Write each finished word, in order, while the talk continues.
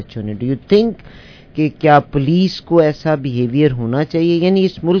Do you think کہ کیا police کو ایسا بیہیویئر ہونا چاہیے؟ یعنی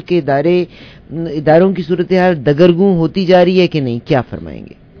اس ملک کے اداروں کی صورتحال دگرگوں ہوتی جا رہی ہے کہ نہیں؟ کیا فرمائیں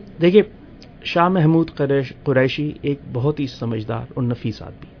گے؟ دیکھیے، شاہ محمود قریشی ایک بہت ہی سمجھدار اور نفیس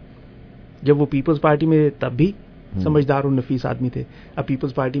آدمی، جب وہ پیپلز پارٹی میں تب بھی سمجھدار اور نفیس آدمی تھے، اب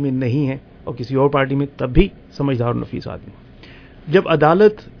پیپلز پارٹی میں نہیں ہیں اور کسی اور پارٹی میں تب بھی سمجھدار اور نفیس آدمی. جب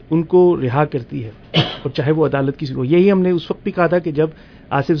عدالت ان کو رہا کرتی ہے، اور چاہے وہ عدالت کسی کو، یہی ہم نے اس وقت بھی کہا تھا کہ جب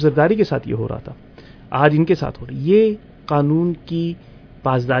آصف زرداری کے ساتھ یہ ہو رہا تھا، آج ان کے ساتھ ہو رہا ہے، یہ قانون کی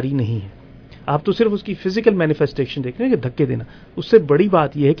پاسداری نہیں ہے. آپ تو صرف اس کی فزیکل مینیفیسٹیشن دیکھ رہے ہیں کہ دھکے دینا، اس سے بڑی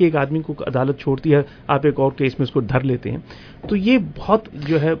بات یہ ہے کہ ایک آدمی کو عدالت چھوڑتی ہے، آپ ایک اور کیس میں اس کو دھر لیتے ہیں. تو یہ بہت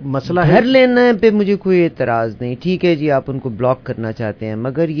جو ہے مسئلہ ہے. دھر لینا پہ مجھے کوئی اعتراض نہیں، ٹھیک ہے جی، آپ ان کو بلاک کرنا چاہتے ہیں،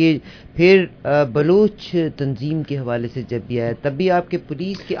 مگر یہ پھر بلوچ تنظیم کے حوالے سے جب بھی آیا تب بھی آپ کے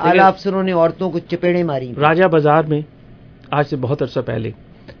پولیس کے اعلیٰ افسروں نے عورتوں کو چپیڑیں ماری. راجہ بازار میں آج سے بہت عرصہ پہلے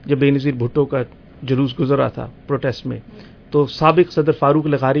جب بے نظیر بھٹو کا جلوس گزر رہا تھا پروٹیسٹ میں، تو سابق صدر فاروق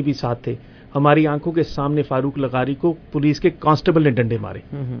لغاری بھی ساتھ تھے. ہماری آنکھوں کے سامنے فاروق لغاری کو پولیس کے کانسٹیبل نے ڈنڈے مارے.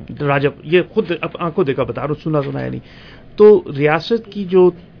 راجہ یہ خود آنکھوں دیکھا بتا رہا، سنا سنایا نہیں. تو ریاست کی جو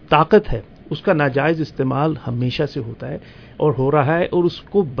طاقت ہے اس کا ناجائز استعمال ہمیشہ سے ہوتا ہے اور ہو رہا ہے، اور اس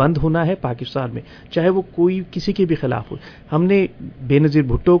کو بند ہونا ہے پاکستان میں، چاہے وہ کوئی کسی کے بھی خلاف ہو. ہم نے بے نظیر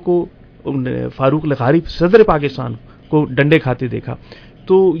بھٹو کو، فاروق لغاری صدر پاکستان کو ڈنڈے کھاتے دیکھا.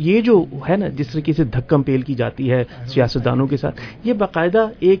 تو یہ جو ہے نا، جس طریقے سے دھکم پیل کی جاتی ہے سیاستدانوں کے ساتھ، یہ باقاعدہ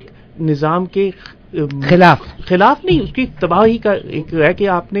ایک نظام کے خلاف نہیں، اس کی تباہی کا ایک ہے کہ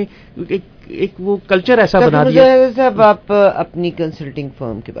آپ نے ایک وہ کلچر ایسا بنا دیا. صاحب، آپ اپنی کنسلٹنگ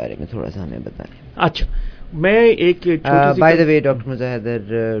فرم کے بارے میں تھوڑا سا ہمیں بتائیں. اچھا، میں ایک by the way doctor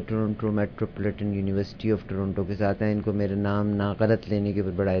Mazahir Toronto metropolitan university of Toronto کے ساتھ ہیں. ان کو میرا نام نہ غلط لینے کے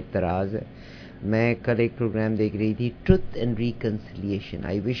بڑا اعتراض ہے. میں کل ایک پروگرام دیکھ رہی تھی، ٹروتھ اینڈ ریکنسیلیشن.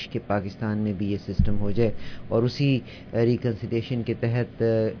 آئی وش کہ پاکستان میں بھی یہ سسٹم ہو جائے، اور اسی ریکنسیلیشن کے تحت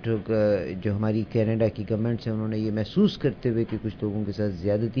جو ہماری کینیڈا کی گورنمنٹس ہیں، انہوں نے یہ محسوس کرتے ہوئے کہ کچھ لوگوں کے ساتھ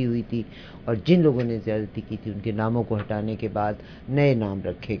زیادتی ہوئی تھی، اور جن لوگوں نے زیادتی کی تھی ان کے ناموں کو ہٹانے کے بعد نئے نام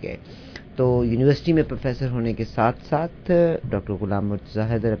رکھے گئے. تو یونیورسٹی میں پروفیسر ہونے کے ساتھ ساتھ ڈاکٹر غلام مرتضی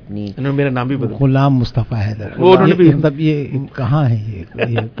حیدر اپنی، میرا نام بھی غلام مصطفیٰ حیدر، مطلب یہ کہاں ہے؟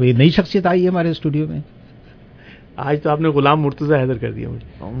 یہ کوئی نئی شخصیت آئی ہے ہمارے اسٹوڈیو میں آج؟ تو آپ نے غلام مرتضی حیدر کر دیا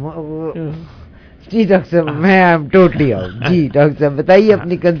مجھے. جی ڈاکٹر صاحب، میں ٹوٹلی آؤٹ. جی ڈاکٹر صاحب بتائیے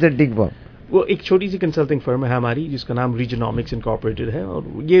اپنی کنسلٹنگ فرم. وہ ایک چھوٹی سی کنسلٹنگ فرم ہے ہماری جس کا نام ریجنامکس انکارپوریٹڈ ہے، اور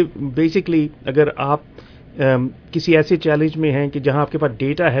یہ بیسکلی اگر آپ کسی ایسے چیلنج میں ہیں کہ جہاں آپ کے پاس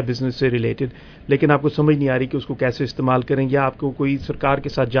ڈیٹا ہے بزنس سے ریلیٹڈ، لیکن آپ کو سمجھ نہیں آ رہی کہ اس کو کیسے استعمال کریں، یا آپ کو کوئی سرکار کے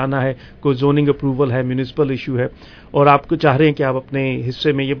ساتھ جانا ہے، کوئی زوننگ اپروول ہے، میونسپل ایشو ہے، اور آپ کو چاہ رہے ہیں کہ آپ اپنے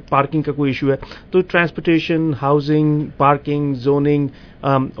حصے میں یہ پارکنگ کا کوئی ایشو ہے، تو ٹرانسپورٹیشن، ہاؤسنگ، پارکنگ، زوننگ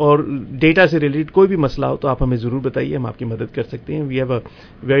اور ڈیٹا سے ریلیٹڈ کوئی بھی مسئلہ ہو تو آپ ہمیں ضرور بتائیے، ہم آپ کی مدد کر سکتے ہیں. وی ہیو اے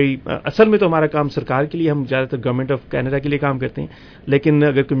ویری اصل میں تو ہمارا کام سرکار کے لیے، ہم زیادہ تر گورنمنٹ آف کینیڈا کے لیے کام کرتے ہیں، لیکن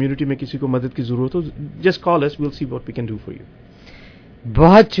اگر کمیونٹی میں کسی کو مدد کی ضرورت ہو، just call us, we will see what we can do for you.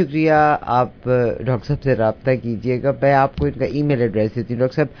 بہت شکریہ. آپ ڈاکٹر صاحب سے رابطہ کیجیے گا. میں آپ کو ان کا ای میل ایڈریس دیتی ہوں.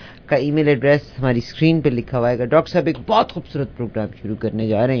 ڈاکٹر صاحب کا ای میل ایڈریس ہماری اسکرین پہ لکھا ہوا ہے. ڈاکٹر صاحب ایک بہت خوبصورت پروگرام شروع کرنے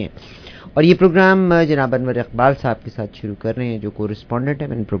جا رہے ہیں، اور یہ پروگرام جناب انور اقبال صاحب کے ساتھ شروع کر رہے ہیں، جو کورسپونڈنٹ ہے.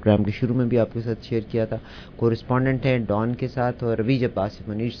 میں نے پروگرام کے شروع میں بھی آپ کے ساتھ شیئر کیا تھا، کورسپونڈنٹ ہیں ڈان کے ساتھ. اور ابھی جب آصف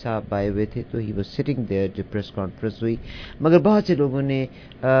منیر صاحب آئے ہوئے تھے تو ہی واز سٹنگ دیئر جب پریس کانفرنس ہوئی، مگر بہت سے لوگوں نے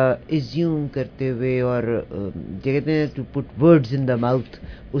ایزیوم کرتے ہوئے اور کہتے ہیں to put words in the mouth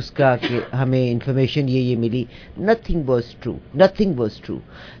اس کا کہ ہمیں انفارمیشن یہ ملی. Nothing was true.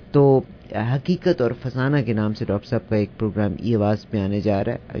 تو حقیقت اور فسانہ کے نام سے ڈاکٹر صاحب کا ایک پروگرام ای آواز پہ آنے جا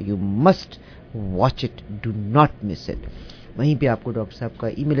رہا ہے. You must watch it, do not miss it. وہیں پہ آپ کو ڈاکٹر صاحب کا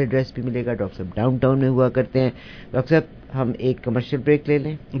ای میل ایڈریس بھی ملے گا. ڈاکٹر صاحب ڈاؤن ٹاؤن میں ہوا کرتے ہیں. ڈاکٹر صاحب ہم ایک کمرشل بریک لے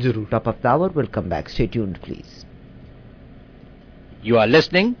لیں ضرور. Top of the our. Well come back. Stay tuned please. You are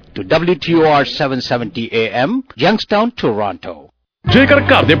listening to WTOR 770 AM, Youngstown, Toronto. ਜੇਕਰ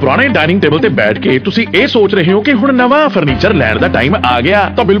ਘਰ ਦੇ ਪੁਰਾਣੇ ਡਾਈਨਿੰਗ ਟੇਬਲ ਤੇ ਬੈਠ ਕੇ ਤੁਸੀਂ ਇਹ ਸੋਚ ਰਹੇ ਹੋ ਕਿ ਹੁਣ ਨਵਾਂ ਫਰਨੀਚਰ ਲੈਣ ਦਾ ਟਾਈਮ ਆ ਗਿਆ,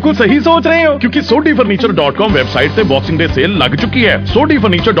 ਤਾਂ ਬਿਲਕੁਲ ਸਹੀ ਸੋਚ ਰਹੇ ਹੋ, ਕਿਉਂਕਿ sodifurniture.com ਵੈਬਸਾਈਟ ਤੇ ਬਾਕਸਿੰਗ ਡੇ ਸੇਲ ਲੱਗ ਚੁੱਕੀ ਹੈ.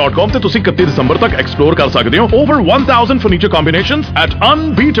 sodifurniture.com ਤੇ ਤੁਸੀਂ 31 ਦਸੰਬਰ ਤੱਕ ਐਕਸਪਲੋਰ ਕਰ ਸਕਦੇ ਹੋ over 1000 furniture combinations at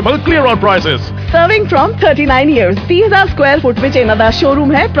unbeatable clear out prices. Serving from 39 years, 30,000 square foot ਵਿੱਚ ਇਹਨਾਂ ਦਾ ਸ਼ੋਰੂਮ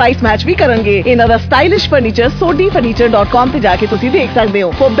ਹੈ. ਪ੍ਰਾਈਸ ਮੈਚ ਵੀ ਕਰਨਗੇ. ਇਹਨਾਂ ਦਾ ਸਟਾਈਲਿਸ਼ ਫਰਨੀਚਰ sodifurniture.com ਤੇ ਜਾ ਕੇ ਤੁਸੀਂ ਦੇਖ ਸਕਦੇ ਹੋ.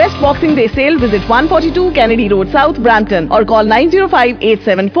 For best boxing day sale, visit 142 Kennedy Road, South Brampton, or call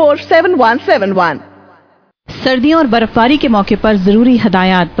 905-874-7171. सर्दियों और बर्फबारी के मौके पर जरूरी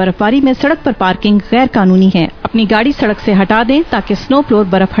हदायत। बर्फबारी में सड़क पर पार्किंग गैर कानूनी है। अपनी गाड़ी सड़क से हटा दें ताकि स्नो फ्लोर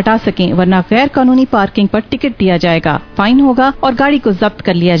बर्फ हटा सकें, वरना गैर कानूनी पार्किंग पर टिकट दिया जाएगा, फाइन होगा और गाड़ी को जब्त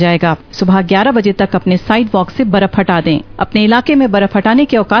कर लिया जाएगा। सुबह 11 बजे तक अपने साइड वॉक से बर्फ हटा दें। अपने इलाके में बर्फ हटाने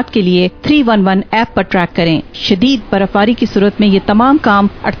के औकात के लिए 311 ऐप पर ट्रैक करें। शदीद बर्फबारी की सूरत में ये तमाम काम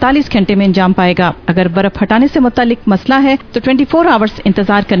 48 घंटे में अंजाम पाएगा। अगर बर्फ हटाने से मुतालिक मसला है तो 24 आवर्स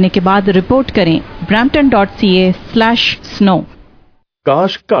इंतजार करने के बाद रिपोर्ट करें। brampton.ca/snow।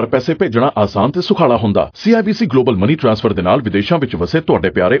 ਕਾਸ਼ ਘਰ ਪੈਸੇ ਭੇਜਣਾ ਆਸਾਨ ਤੇ ਸੁਖਾਲਾ ਹੁੰਦਾ। CIBC ਗਲੋਬਲ ਮਨੀ ਟ੍ਰਾਂਸਫਰ ਦੇ ਨਾਲ ਵਿਦੇਸ਼ਾਂ ਵਿੱਚ ਵਸੇ ਤੁਹਾਡੇ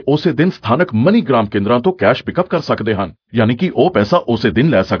ਪਿਆਰੇ ਉਸੇ ਦਿਨ ਸਥਾਨਕ ਮਨੀਗ੍ਰਾਮ ਕੇਂਦਰਾਂ ਤੋਂ ਕੈਸ਼ ਪਿਕਅਪ ਕਰ ਸਕਦੇ ਹਨ। ਯਾਨੀ ਕਿ ਉਹ ਪੈਸਾ ਉਸੇ ਦਿਨ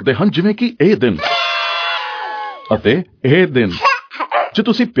ਲੈ ਸਕਦੇ ਹਨ ਜਿਵੇਂ ਕਿ ਇਹ ਦਿਨ ਅਤੇ ਇਹ ਦਿਨ। ਜੇ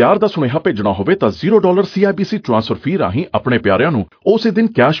ਤੁਸੀਂ ਪਿਆਰ ਦਾ ਸੁਨੇਹਾ ਭੇਜਣਾ ਹੋਵੇ ਤਾਂ $0 CIBC ਟ੍ਰਾਂਸਫਰ ਫੀ ਰਾਹੀਂ ਆਪਣੇ ਪਿਆਰਿਆਂ ਨੂੰ ਉਸੇ ਦਿਨ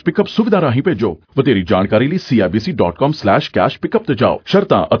ਕੈਸ਼ ਪਿਕਅਪ ਸੁਵਿਧਾ ਰਾਹੀਂ ਭੇਜੋ। ਵਧੇਰੀ ਜਾਣਕਾਰੀ ਲਈ cibc.com/cash pickup ਤੇ ਜਾਓ।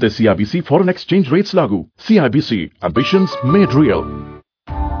 ਸ਼ਰਤਾਂ ਅਤੇ CIBC ਫੋਰਨ ਐਕਸਚੇਂਜ ਰੇਟਸ ਲਾਗੂ। CIBC ambitions made real।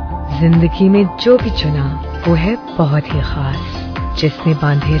 जिंदगी में जो भी चुना वो है बहुत ही खास, जिसने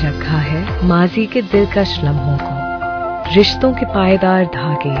बांधे रखा है माजी के दिलकश लम्हों को, रिश्तों के पायदार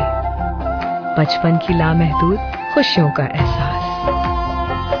धागे, बचपन की लामहदूद खुशियों का एहसास,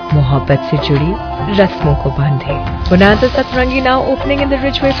 मोहब्बत से जुड़ी रस्मों को बांधे। Bonanza Satrangi now opening in the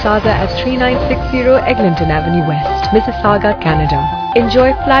Ridgeway Plaza at 3960 Eglinton Avenue West, Mississauga, Canada. Enjoy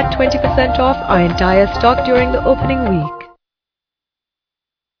flat 20% off our entire stock during the opening week.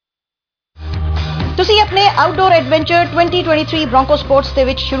 ਤੁਸੀਂ ਆਪਣੇ ਆਊਟਡੋਰ ਐਡਵੈਂਚਰ 2023 ਬ੍ਰੋਂਕੋ ਸਪੋਰਟਸ ਦੇ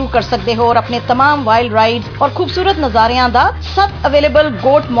ਵਿੱਚ ਸ਼ੁਰੂ ਕਰ ਸਕਦੇ ਹੋ ਔਰ ਆਪਣੇ तमाम ਵਾਈਲਡ ਰਾਈਡਸ ਔਰ ਖੂਬਸੂਰਤ ਨਜ਼ਾਰਿਆਂ ਦਾ ਸਭ ਅਵੇਲੇਬਲ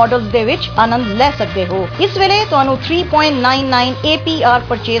ਗੋਟ ਮਾਡਲਸ ਦੇ ਵਿੱਚ ਆਨੰਦ ਲੈ ਸਕਦੇ ਹੋ। ਇਸ ਵੇਲੇ ਤੁਹਾਨੂੰ 3.99 APR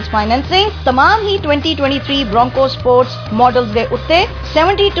ਪਰਚੇਜ਼ ਫਾਈਨੈਂਸਿੰਗ तमाम ਹੀ 2023 ਬ੍ਰੋਂਕੋ ਸਪੋਰਟਸ ਮਾਡਲਸ ਦੇ ਉੱਤੇ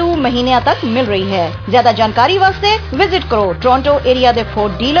 72 ਮਹੀਨਿਆਂ ਤੱਕ ਮਿਲ ਰਹੀ ਹੈ। ਜ਼ਿਆਦਾ ਜਾਣਕਾਰੀ ਵਾਸਤੇ ਵਿਜ਼ਿਟ ਕਰੋ ਟੋਰਾਂਟੋ ਏਰੀਆ ਦੇ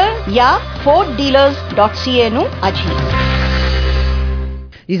ਫੋਰਡ ਡੀਲਰ ਜਾਂ forddealers.ca ਨੂੰ ਅੱਜ ਹੀ।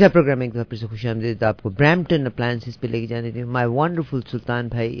 इस प्रोग्राम एक फिर से खुश आमदीद आपको ब्रैम्पटन अप्लायंसेस पे लेके जाने थे। माय वंडरफुल सुल्तान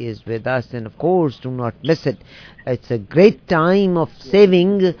भाई is with us and of course do not miss it. It's a great time of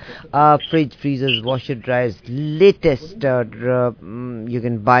saving. Fridge, freezers, washer, dryers, latest you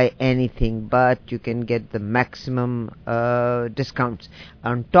can buy anything but you can get the maximum discounts.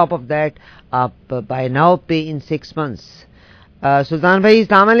 On top of that, आप buy now pay in 6 months. Sultan भाई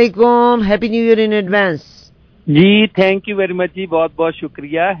अस्सलाम वालेकुम, happy new year in advance. जी thank you very much जी, बहुत बहुत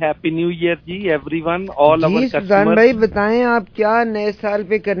शुक्रिया। Happy new year जी everyone, all our customers. Sultan भाई बताएं आप क्या नए साल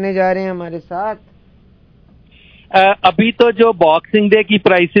पे करने जा रहे हैं हमारे साथ? अभी तो जो बॉक्सिंग डे की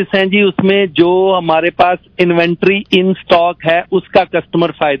प्राइसेस हैं जी, उसमें जो हमारे पास इन्वेंट्री इन स्टॉक है उसका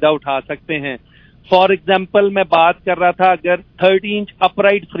कस्टमर फायदा उठा सकते हैं। फॉर एग्जाम्पल मैं बात कर रहा था, अगर 30 इंच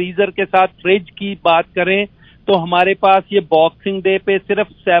अपराइट फ्रीजर के साथ फ्रिज की बात करें तो हमारे पास ये बॉक्सिंग डे पे सिर्फ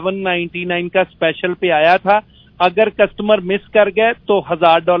 $799 का स्पेशल पे आया था। अगर कस्टमर मिस कर गए तो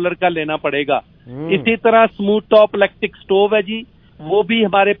 $1000 का लेना पड़ेगा। इसी तरह स्मूथ टॉप इलेक्ट्रिक स्टोव है जी, वो भी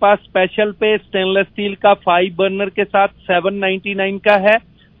हमारे पास स्पेशल पे स्टेनलेस स्टील का 5 बर्नर के साथ $799 का है।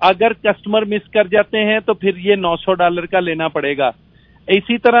 अगर कस्टमर मिस कर जाते हैं तो फिर ये $900 का लेना पड़ेगा।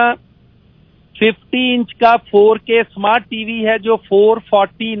 इसी तरह 50 इंच का 4K स्मार्ट टीवी है जो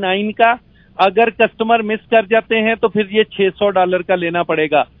 $449 का, अगर कस्टमर मिस कर जाते हैं तो फिर ये $600 का लेना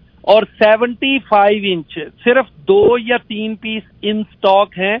पड़ेगा। और 75 इंच सिर्फ 2 या 3 पीस इन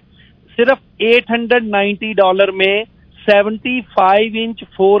स्टॉक हैं, सिर्फ $890 में 75 inch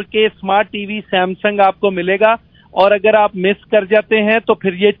 4K smart TV Samsung आपको मिलेगा। और अगर आप मिस कर जाते हैं तो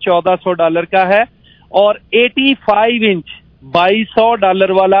फिर ये $1400 का है। और 85 इंच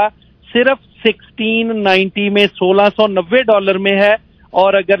 $2200 वाला सिर्फ 1690 में $1690 में है।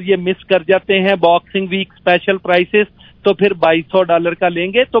 और अगर ये मिस कर जाते हैं बॉक्सिंग वीक स्पेशल प्राइसेस तो फिर $2200 का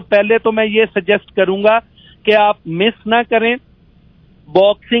लेंगे। तो पहले तो मैं ये सजेस्ट करूंगा कि आप मिस ना करें।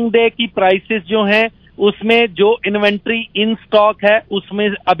 बॉक्सिंग डे की प्राइसेस जो हैं उसमें जो इन्वेंट्री इन स्टॉक है उसमें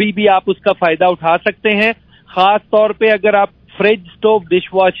अभी भी आप उसका फायदा उठा सकते हैं। खास तौर पे अगर आप फ्रिज, स्टोव, डिश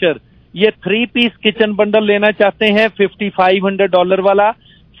वॉशर ये 3 पीस किचन बंडल लेना चाहते हैं $5500 वाला,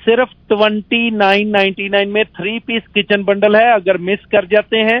 सिर्फ $2999 में 3 पीस किचन बंडल है। अगर मिस कर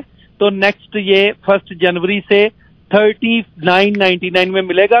जाते हैं तो नेक्स्ट ये 1 जनवरी से $3999 में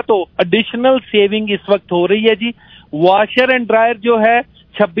मिलेगा। तो एडिशनल सेविंग इस वक्त हो रही है जी। वॉशर एंड ड्रायर जो है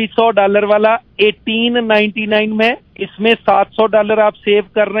 $2600 वाला $1899 में, इसमें $700 आप सेव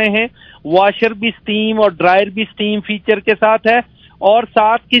कर रहे हैं। वॉशर भी स्टीम और ड्रायर भी स्टीम फीचर के साथ है। और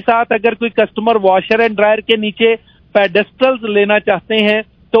साथ ही साथ अगर कोई कस्टमर वॉशर एंड ड्रायर के नीचे पेडेस्टल्स लेना चाहते हैं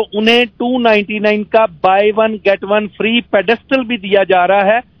तो उन्हें $299 का बाय 1 गेट 1 फ्री पेडेस्टल भी दिया जा रहा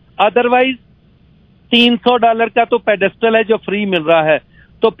है। अदरवाइज $300 का तो पेडेस्टल है जो फ्री मिल रहा है।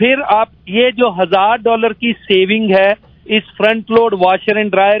 तो फिर आप ये जो $1000 की सेविंग है इस front load washer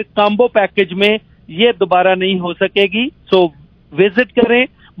and dryer combo package में, ये दोबारा नहीं हो सकेगी. सो विजिट करें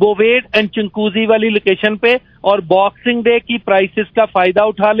बोवेड एंड चिंकूजी वाली लोकेशन पे और बॉक्सिंग डे की प्राइसेस का फायदा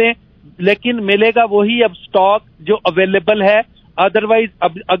उठा लें. लेकिन मिलेगा वही अब स्टॉक जो अवेलेबल है. अदरवाइज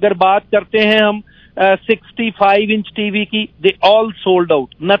अब अगर बात करते हैं हम 65 इंच टीवी की, they all sold out,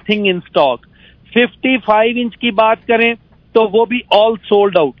 nothing in stock. 55 inch की बात करें तो वो भी ऑल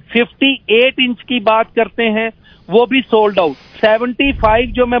सोल्ड आउट. 58 इंच की बात करते हैं वो भी सोल्ड आउट.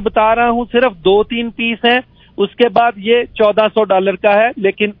 75 जो मैं बता रहा हूं सिर्फ 2-3 पीस हैं. उसके बाद ये $1400 का है,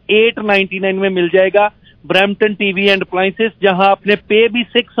 लेकिन $899 में मिल जाएगा. ब्रैम्पटन टीवी एंड अप्लायंसेस, जहां आपने पे भी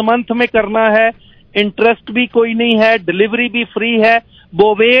 6 मंथ में करना है, इंटरेस्ट भी कोई नहीं है, डिलीवरी भी फ्री है.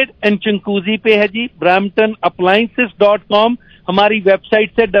 बोवेड एंड चिंकूजी पे है जी. bramptonappliances.com हमारी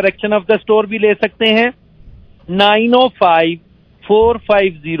वेबसाइट से डायरेक्शन ऑफ द स्टोर भी ले सकते हैं.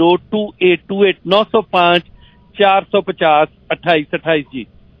 905-450-2828 905-450-2828 जी.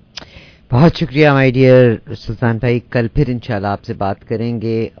 बहुत शुक्रिया माय डियर सुल्तान भाई. कल फिर इंशाल्लाह आपसे बात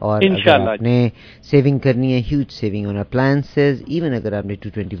करेंगे. और अगर आपने सेविंग करनी है, huge saving on appliances, even अगर आपने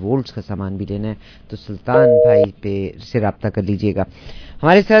 220 वोल्ट्स का सामान भी लेना है तो सुल्तान भाई पे से रब्ता कर लीजिएगा.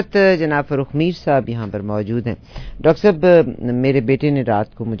 हमारे साथ जनाब फरूख मीर साहब यहाँ पर मौजूद हैं. डॉक्टर साहब, मेरे बेटे ने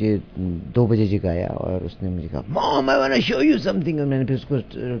रात को मुझे 2 बजे जगाया और उसने मुझे कहा mom I want to show you something, और मैंने फिर उसको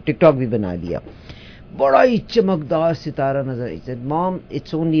टिकटॉक भी बना दिया. बड़ा ही चमकदार सितारा नजर. He said, Mom,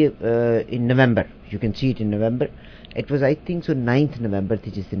 it's only in November. You can see it in November. It was, I think, so 9th November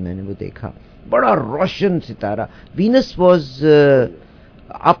थी जिस दिन मैंने वो देखा. बड़ा रोशन सितारा. Venus was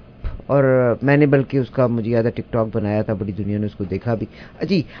up. और मैंने बल्कि उसका मुझे याद है टिकटॉक बनाया था, बड़ी दुनिया ने उसको देखा भी.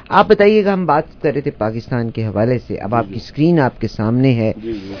 जी आप बताइएगा, हम बात कर रहे थे पाकिस्तान के हवाले से. अब आपकी स्क्रीन आपके सामने है.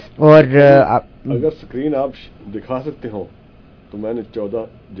 और अगर स्क्रीन आप दिखा सकते हो तो मैंने 14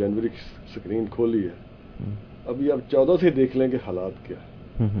 जनवरी की स्क्रीन खोली है. अभी आप 14 से देख लें कि हालात क्या है.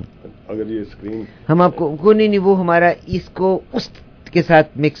 अगर ये स्क्रीन हम आपको नहीं वो हमारा इसको उस के साथ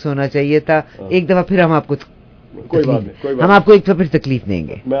मिक्स होना चाहिए था. एक दफा फिर हम आपको कोई बात नहीं, हम आपको एक फिर तकलीफ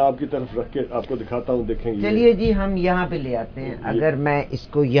देंगे. मैं आपकी तरफ रख के आपको दिखाता हूँ, देखेंगे. चलिए जी, हम यहाँ पे ले आते हैं. अगर मैं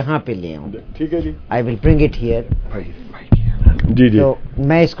इसको यहाँ पे ले आऊँ, ठीक है जी, I will bring it here. जी जी, तो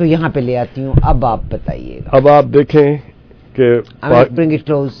मैं इसको यहाँ पे ले आती हूँ. अब आप बताइएगा. अब आप देखें कि ब्रिंग इट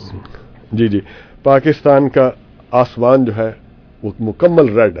क्लोज. जी जी, पाकिस्तान का आसमान जो है वो मुकम्मल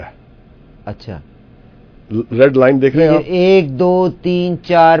रेड है. अच्छा, रेड लाइन देख रहे हैं आप? 1 2 3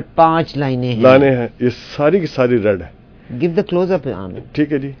 4 5 लाइनें हैं. ये सारी की सारी रेड है. Give the close up.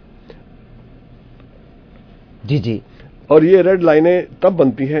 ठीक है जी. जी जी. और ये रेड लाइनें तब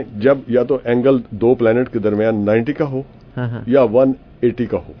बनती हैं जब या तो एंगल 2 प्लैनेट के दरमियान 90 का हो या 180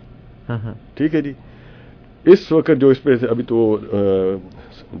 का हो. ठीक है जी. इस वक्त जो इस पे अभी तो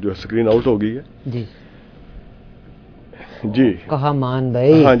जो स्क्रीन आउट हो गई है जी जी. कहा मान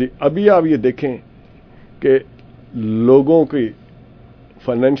भाई. हाँ जी. अभी आप ये देखें कि लोगों की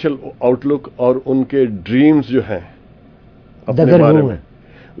फाइनेंशियल आउटलुक और उनके ड्रीम्स जो हैं अपने बारे में,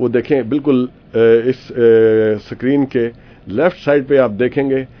 वो देखें. बिल्कुल इस स्क्रीन के लेफ्ट साइड पे आप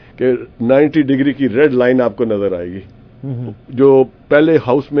देखेंगे कि 90 डिग्री की रेड लाइन आपको नजर आएगी. जो पहले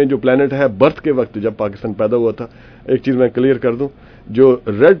हाउस में जो प्लैनेट है बर्थ के वक्त जब पाकिस्तान पैदा हुआ था, एक चीज मैं क्लियर कर दूं, जो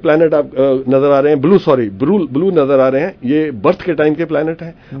रेड प्लैनेट आप नजर आ रहे हैं, ब्लू नजर आ रहे हैं, ये बर्थ के टाइम के प्लैनेट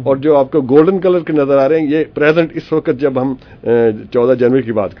हैं. और जो आपको गोल्डन कलर के नजर आ रहे हैं, ये प्रेजेंट इस वक्त जब हम 14 जनवरी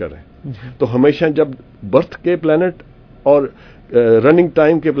की बात कर रहे हैं. तो हमेशा जब बर्थ के प्लैनेट और रनिंग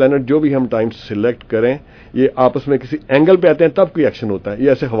टाइम के प्लैनेट जो भी हम टाइम सिलेक्ट करें, ये आपस में किसी एंगल पे आते हैं तब कोई एक्शन होता है.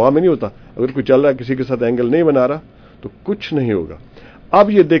 ये ऐसे हवा में नहीं होता. अगर कोई चल रहा है किसी के साथ एंगल नहीं बना रहा तो कुछ नहीं होगा. अब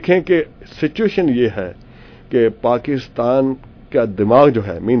ये देखें कि सिचुएशन ये है कि पाकिस्तान का दिमाग जो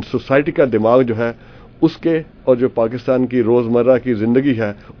है, मीन सोसाइटी का दिमाग जो है, उसके और जो पाकिस्तान की रोजमर्रा की जिंदगी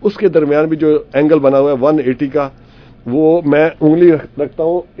है उसके दरमियान भी जो एंगल बना हुआ है 180 का, वो मैं उंगली रखता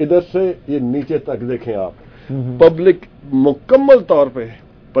हूं इधर से ये नीचे तक. देखें आप, पब्लिक मुकम्मल तौर पे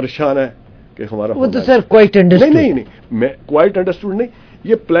परेशान है कि हमारा वो तो सर क्वाइट अंडरस्टूड. नहीं, मैं क्वाइट अंडरस्टूड नहीं,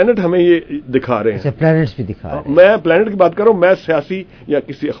 ये प्लैनेट हमें ये दिखा रहे हैं. अच्छा, प्लैनेट्स भी दिखा रहे हैं. मैं प्लैनेट की बात कर रहा हूं, मैं सियासी या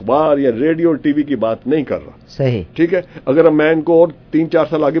किसी अखबार या रेडियो टीवी की बात नहीं कर रहा. सही. ठीक है. अगर मैं इनको और 3-4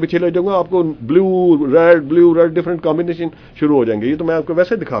 साल आगे पीछे ले जाऊंगा, आपको ब्लू रेड डिफरेंट कॉम्बिनेशन शुरू हो जाएंगे. ये तो मैं आपको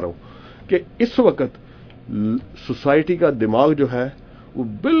वैसे दिखा रहा हूं कि इस वक्त सोसाइटी का दिमाग जो है वो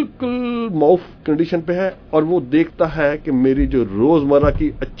बिल्कुल मौफ कंडीशन पे है और वो देखता है कि मेरी जो रोजमर्रा की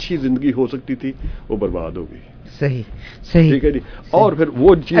अच्छी जिंदगी हो सकती थी वो बर्बाद हो गई. सही. ठीक है जी. और फिर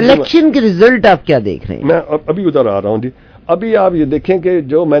वो चीज, इलेक्शन के रिजल्ट आप क्या देख रहे हैं? मैं अभी उधर आ रहा हूं जी. अभी आप ये देखें कि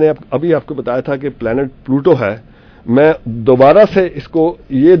जो मैंने अभी आपको बताया था कि प्लैनेट प्लूटो है میں دوبارہ سے اس کو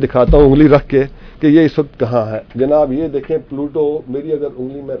یہ دکھاتا ہوں انگلی رکھ کے کہ یہ اس وقت کہاں ہے. جناب یہ دیکھیں پلوٹو, میری اگر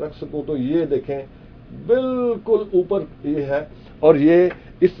انگلی میں رکھ سکوں تو یہ دیکھیں بالکل اوپر یہ ہے, اور یہ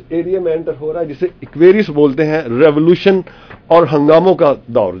اس ایریا میں انٹر ہو رہا ہے جسے ایکویریس بولتے ہیں, ریولوشن اور ہنگاموں کا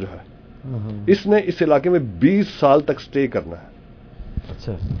دور جو ہے. اس نے اس علاقے میں 20 سال تک سٹے کرنا ہے.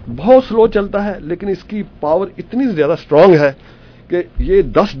 اچھا, بہت سلو چلتا ہے لیکن اس کی پاور اتنی زیادہ سٹرونگ ہے کہ یہ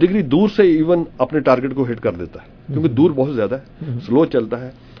 10 ڈگری دور سے ایون اپنے ٹارگٹ کو ہٹ کر دیتا ہے, کیونکہ دور بہت زیادہ ہے, سلو چلتا ہے,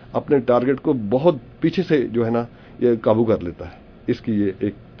 اپنے ٹارگٹ کو بہت پیچھے سے جو ہے نا یہ قابو کر لیتا ہے. اس کی یہ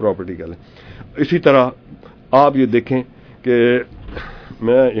ایک پراپرٹی کہہ لیں. اسی طرح آپ یہ دیکھیں کہ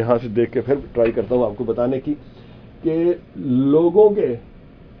میں یہاں سے دیکھ کے پھر ٹرائی کرتا ہوں آپ کو بتانے کی کہ لوگوں کے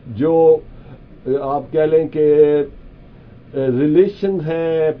جو آپ کہہ لیں کہ ریلیشن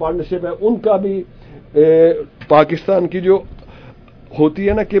ہے, پارٹنرشپ ہے, ان کا بھی پاکستان کی جو ہوتی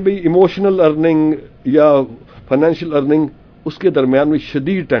ہے نا کہ بھئی ایموشنل ارننگ یا فائنینشیل ارننگ, اس کے درمیان میں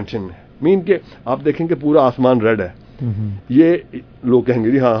شدید ٹینشن ہے. مین کہ آپ دیکھیں کہ پورا آسمان ریڈ ہے. یہ لوگ کہیں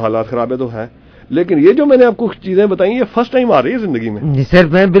گے جی ہاں حالات خراب ہے تو ہے, لیکن یہ جو میں نے آپ کو چیزیں بتائیں یہ فرسٹ ٹائم آ رہی ہے زندگی میں. سر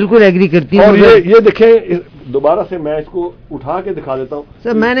میں بالکل ایگری کرتی ہوں. اور یہ دیکھیں دوبارہ سے میں اس کو اٹھا کے دکھا دیتا ہوں.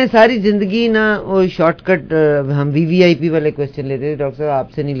 سر میں نے ساری زندگی نا وہ شارٹ کٹ, ہم وی آئی پی والے کوشچن لیتے تھے ڈاکٹر صاحب,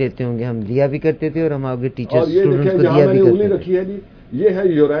 آپ سے نہیں لیتے ہوں گے, ہم لیا بھی کرتے تھے اور ہم آگے ٹیچر اسٹوڈنٹس کو دیا بھی کرتے تھے. رکھی ہے جی, یہ ہے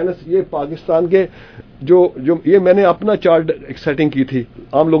یورینس. یہ پاکستان کے جو یہ میں نے اپنا چارٹ ایک سیٹنگ کی تھی,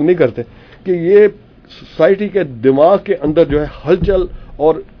 عام لوگ نہیں کرتے, کہ یہ سوسائٹی کے دماغ کے اندر جو ہے ہلچل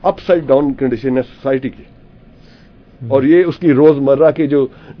اور اپ سائڈ ڈاؤن کنڈیشن ہے سوسائٹی کی, اور یہ اس کی روزمرہ کے جو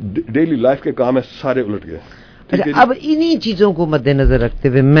ڈیلی لائف کے کام ہے سارے الٹ گئے. اب انہی چیزوں کو مد نظر رکھتے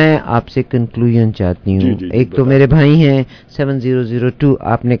ہوئے میں آپ سے کنکلوژن چاہتی ہوں. ایک تو میرے بھائی ہیں 7002,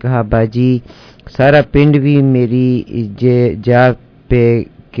 آپ نے کہا باجی سارا پنڈ بھی میری جا پہ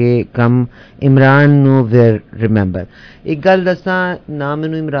کہ کم عمران نو ویر ریمبر. ایک گل دساں, نہ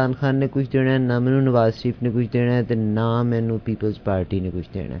مینوں عمران خان نے کچھ دینا ہے, نہ مینوں نواز شریف نے کچھ دینا ہے, تے نہ مینوں پیپلز پارٹی نے کچھ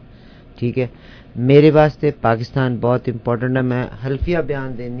دینا ہے. ٹھیک ہے, میرے واسطے پاکستان بہت امپورٹنٹ ہے. میں حلفیہ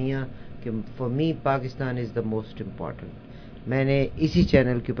بیان دینی ہاں کہ for me Pakistan is the most important. میں نے اسی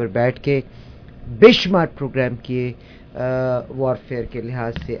چینل کے اوپر بیٹھ کے بے شمار پروگرام کیے وارفیئر کے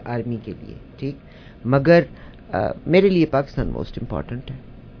لحاظ سے آرمی کے لیے, ٹھیک, مگر میرے لیے پاکستان موسٹ امپورٹنٹ ہے.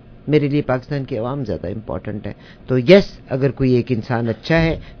 میرے لیے پاکستان کی عوام زیادہ امپورٹنٹ ہے. تو یس, اگر کوئی ایک انسان اچھا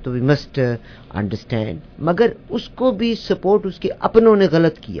ہے تو وی مسٹ انڈرسٹینڈ, مگر اس کو بھی سپورٹ اس کے اپنوں نے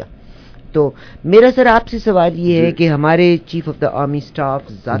غلط کیا. تو میرا سر آپ سے سوال یہ ہے کہ ہمارے chief of the army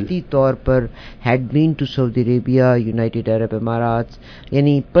staff ذاتی طور پر had been to Saudi Arabia, United عرب اماراتس,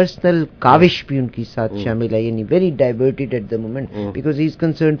 یعنی پرسنل کاوش بھی ان کی ساتھ شامل ہے, یعنی very diverted at the moment because he is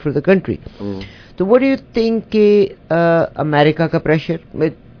concerned for the country. تو واٹ ڈو یو تھنک کہ امریکہ کا پریشر,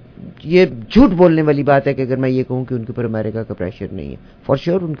 یہ جھوٹ بولنے والی بات ہے کہ اگر میں یہ کہوں کہ ان کے اوپر امریکہ کا پریشر نہیں ہے, فار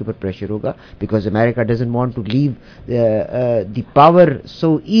شیور ان کے اوپر پریشر ہوگا, because America doesn't want to leave the power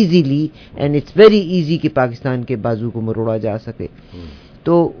so easily, and it's very easy کہ پاکستان کے بازو کو مروڑا جا سکے.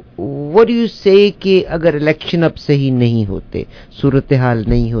 تو واٹ ڈو یو سے کہ اگر الیکشن اب صحیح نہیں ہوتے, صورتحال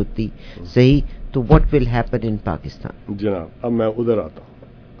نہیں ہوتی صحیح, تو what will happen in Pakistan? جناب اب میں ادھر آتا ہوں.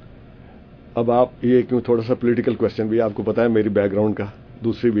 اب آپ یہ کیوں تھوڑا سا پولیٹیکل کوشچن بھی آپ کو پتا ہے میری بیک گراؤنڈ کا,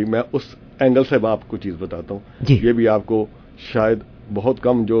 دوسری بھی میں اس اینگل سے آپ کو چیز بتاتا ہوں جی. یہ بھی آپ کو شاید بہت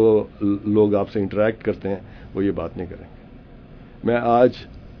کم جو لوگ آپ سے انٹریکٹ کرتے ہیں وہ یہ بات نہیں کریں گے. میں آج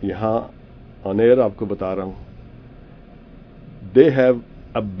یہاں آن ایئر آپ کو بتا رہا ہوں, they have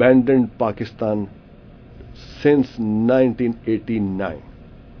abandoned Pakistan since 1989.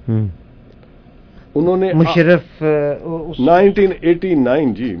 انہوں نے مشرف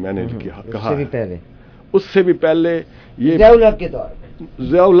 1989 جی میں نے کہا اس سے بھی پہلے یہ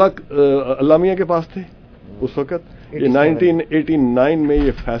ضیاء الحق علامیہ کے پاس تھے اس وقت. یہ 1989 میں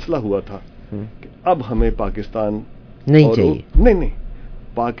یہ فیصلہ ہوا تھا کہ اب ہمیں پاکستان نہیں چاہیے, نہیں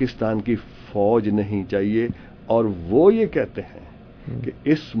پاکستان کی فوج نہیں چاہیے. اور وہ یہ کہتے ہیں کہ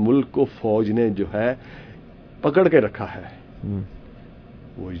اس ملک کو فوج نے جو ہے پکڑ کے رکھا ہے.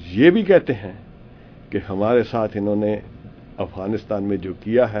 وہ یہ بھی کہتے ہیں کہ ہمارے ساتھ انہوں نے افغانستان میں جو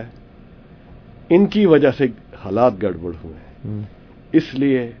کیا ہے ان کی وجہ سے حالات گڑبڑ ہوئے ہیں. اس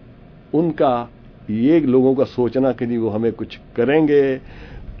لیے ان کا یہ لوگوں کا سوچنا کہ نہیں وہ ہمیں کچھ کریں گے,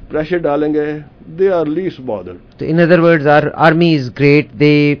 پریشر ڈالیں گے, دے آر لیسٹ بادرڈ. تو in other words army is great,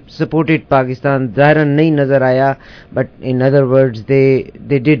 they supported Pakistan, ظاہراً نہیں نظر آیا but in other words they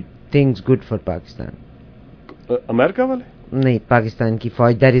ڈڈ things good for Pakistan. امریکہ والے نہیں, پاکستان کی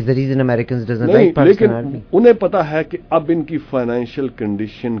فوج, that is the reason Americans doesn't like Pakistan army. انہیں پتا ہے کہ اب ان کی فائنینشیل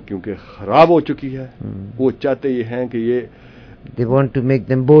کنڈیشن کیونکہ خراب ہو چکی ہے, وہ چاہتے یہ ہیں کہ یہ they want to make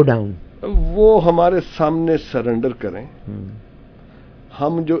them bow down. वो हमारे सामने सरेंडर करें.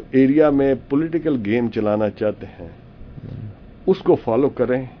 हम जो एरिया में पॉलिटिकल गेम चलाना चाहते हैं उसको फॉलो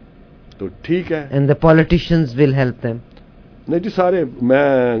करें तो ठीक है. And the politicians will help them. नहीं जी, सारे,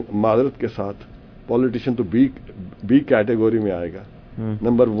 मैं माजरत के साथ, पॉलिटिशियन तो बी कैटेगरी में आएगा.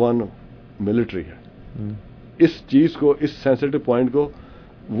 नंबर 1 मिलिट्री है. इस चीज को, इस सेंसिटिव पॉइंट को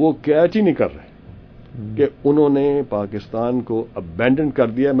वो कैच ही नहीं कर रहे कि उन्होंने पाकिस्तान को अबैंडन कर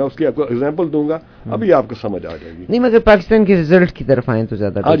दिया. मैं उसकी आपको एग्जांपल दूंगा, अभी आपको समझ आ जाएगी. नहीं, मगर पाकिस्तान के रिजल्ट की तरफ आए तो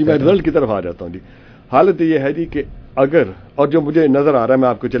ज्यादा. आज मैं रिजल्ट की तरफ आ जाता हूँ जी. हालत ये है जी कि अगर, और जो मुझे नजर आ रहा है, मैं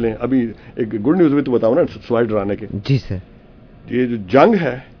आपको चलें अभी एक गुड न्यूज भी तो बताऊं ना सवाल डराने के. जी सर. ये जो जंग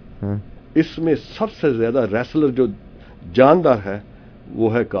है इसमें सबसे ज्यादा रेसलर जो जानदार है वो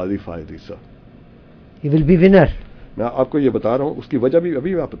है काजी फायद ईसा. ही विल बी विनर. मैं आपको ये बता रहा हूँ, उसकी वजह भी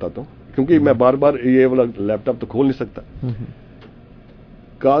अभी मैं बताता हूँ, क्योंकि मैं बार बार ये वाला लैपटॉप तो खोल नहीं सकता.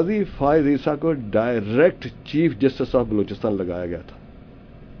 काजी फायद ईसा को direct chief justice of Balochistan लगाया गया था.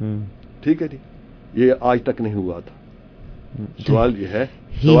 ठीक है जी, ये आज तक नहीं हुआ था. सवाल ये है,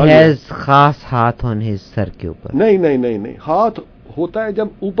 he has खास हाथ ऑन हिज सर के ऊपर. नहीं, हाथ होता है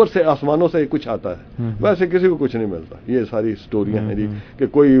जब ऊपर से आसमानों से कुछ आता है. वैसे किसी को कुछ नहीं मिलता. ये सारी स्टोरियां हैं जी कि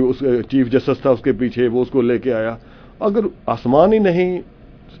कोई उस चीफ जस्टिस था, उसके पीछे वो उसको लेके आया. अगर आसमान ही नहीं,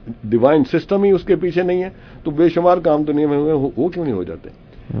 डिवाइन सिस्टम ही उसके पीछे नहीं है, तो बेशुमार काम तो नहीं हुए. वो क्यों नहीं हो जाते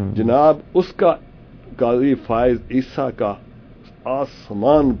जनाब? उसका काजी फायद ईसा का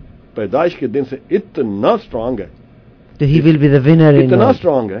आसमान पैदाइश के दिन से इतना स्ट्रांग है, तो ही विल बी द विनर. इतना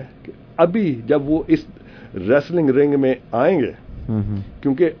स्ट्रांग है कि अभी जब वो इस रेसलिंग रिंग में आएंगे,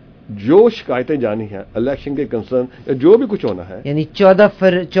 क्योंकि जो शिकायतें जानी है, इलेक्शन के कंसर्न या जो भी कुछ होना है, यानी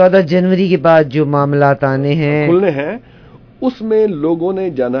 14 जनवरी के बाद जो मामलात आने हैं, खुलने हैं, उसमें लोगों ने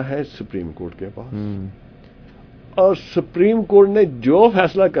जाना है सुप्रीम कोर्ट के पास. और सुप्रीम कोर्ट ने जो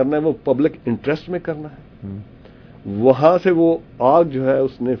फैसला करना है वो पब्लिक इंटरेस्ट में करना है. वहां से वो आग जो है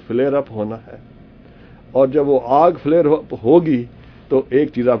उसने फ्लेयर अप होना है. और जब वो आग फ्लेयर अप होगी तो एक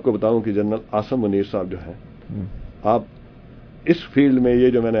चीज आपको बताऊं कि जनरल आसम मुनीर साहब जो हैं, आप इस फील्ड में,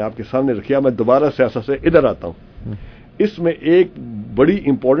 ये जो मैंने आपके सामने रखा, मैं दोबारा सियासत से इधर आता हूं. इसमें एक बड़ी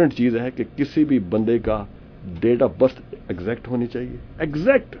इंपॉर्टेंट चीज है कि किसी भी बंदे का डेट ऑफ बर्थ एग्जैक्ट होनी चाहिए.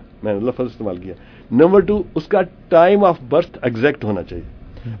 एग्जैक्ट, मैंने लफ्ज इस्तेमाल किया. नंबर 2, उसका टाइम ऑफ बर्थ एग्जैक्ट होना चाहिए.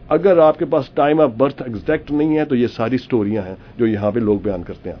 अगर आपके पास टाइम ऑफ बर्थ एग्जैक्ट नहीं है तो ये सारी स्टोरियां हैं जो यहां पे लोग बयान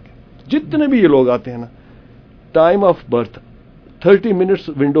करते हैं. आगे जितने भी ये लोग आते हैं ना, time of birth 30 minutes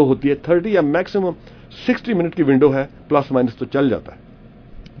window होती है, 30 या मैक्सिमम 60 मिनट की विंडो है, प्लस माइनस तो चल जाता है.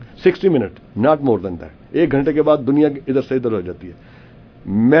 60 minute, not more than that. 1 घंटे के बाद दुनिया इधर से इधर हो जाती है.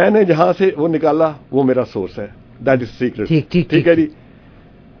 मैंने जहां से वो निकाला वो मेरा सोर्स है, दैट इज सीक्रेट. ठीक है जी.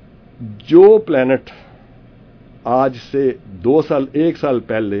 जो प्लैनेट आज से 1 साल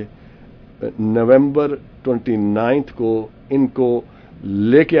पहले नवंबर 29 को इनको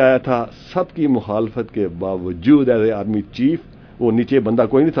लेके आया था, सबकी मुखालफत के बावजूद एज ए आर्मी चीफ, वो नीचे बंदा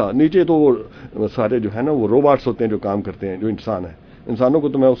कोई नहीं था. नीचे तो वो सारे जो है ना, वो रोबोट्स होते हैं जो काम करते हैं, जो इंसान है. इंसानों को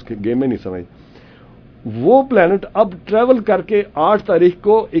तो मैं उसके गेम में नहीं समझ. वो प्लैनेट अब ट्रेवल करके 8 तारीख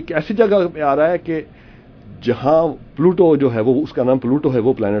को एक ऐसी जगह पे आ रहा है कि जहां प्लूटो जो है, वो उसका नाम प्लूटो है,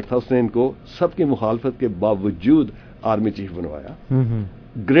 वो प्लैनेट था. उसने इनको सबकी मुखालफत के बावजूद आर्मी चीफ बनवाया.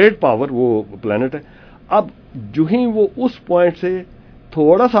 ग्रेट पावर वो प्लैनेट है. अब जो ही वो उस पॉइंट से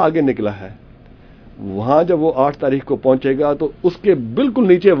थोड़ा सा आगे निकला है, वहां जब वो 8 तारीख को पहुंचेगा तो उसके बिल्कुल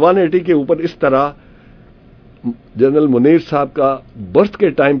नीचे 180 के ऊपर इस तरह जनरल मुनीर साहब का बर्थ के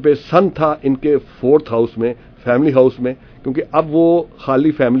टाइम पे सन था इनके 4th हाउस में, फैमिली हाउस में, क्योंकि अब वो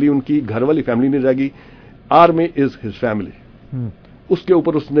खाली फैमिली, उनकी घर वाली फैमिली नहीं रहेगी. Army is his family. उसके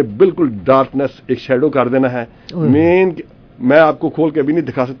ऊपर उसने बिल्कुल डार्कनेस, एक शेडो कर देना है. मेन मैं आपको खोल के अभी नहीं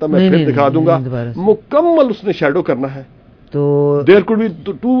दिखा सकता, मैं फिर दिखा दूंगा. मुकम्मल उसने शेडो करना है. तो there could B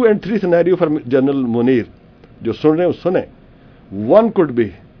 2 and 3 scenario for general Munir. जो सुन रहे हो सुने. 1 could be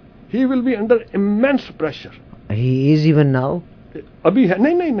he will be under immense pressure. He is even now. अभी है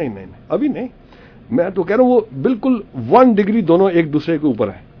नहीं, अभी नहीं. मैं तो कह रहा हूं वो बिल्कुल 1 डिग्री दोनों एक दूसरे के ऊपर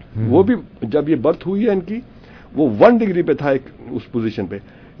है. वो भी जब ये बर्थ हुई है इनकी, वो 1 डिग्री पे था, एक उस पोजीशन पे.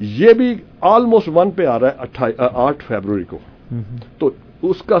 ये भी ऑलमोस्ट 1 पे आ रहा है 8 फरवरी को. तो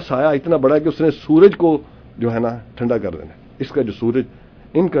उसका साया इतना बड़ा है कि उसने सूरज को जो है ना ठंडा कर देना. इसका जो सूरज,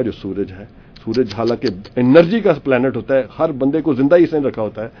 इनका जो सूरज है, सूरज हालांकि एनर्जी का प्लैनेट होता है, हर बंदे को जिंदा ही इसने रखा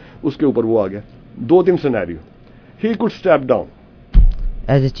होता है, उसके ऊपर वो आ गया. 2-3 scenario. He could step down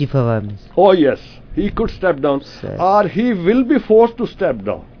as a chief of army. Oh yes, he could step down, or he will be forced to step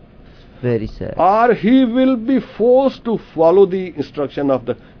down. Very sad. Or he will be forced to follow the instruction of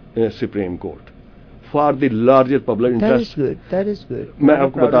the Supreme Court. For the larger public interest. That is good. मैं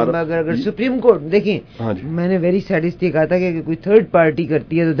आपको बता रहा हूँ, अगर Supreme court देखें, हाँ जी, मैंने very sad इसलिए कहा था कि कोई थर्ड पार्टी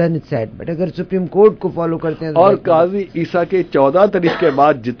करती है तो देन इट्स सैड, बट अगर सुप्रीम कोर्ट को फॉलो करते हैं और काजी ईसा के 14 तारीख के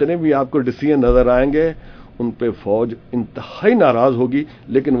बाद जितने भी आपको डिसीजन नजर आएंगे उन पे फौज इंतहाई नाराज होगी,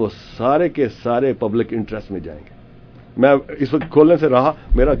 लेकिन वो सारे के सारे पब्लिक इंटरेस्ट में जाएंगे. मैं इस वक्त खोलने से रहा,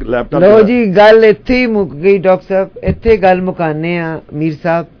 मेरा लैपटॉप. लो जी, गल इत्थे ही मुक गई डॉक्टर साहब, इत्थे गल मुकाने आ. मीर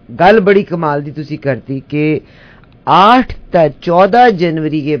साहब, गल बड़ी कमाल दी तुसी करती कि 14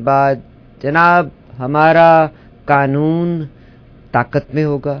 जनवरी के बाद जनाब हमारा कानून ताकत में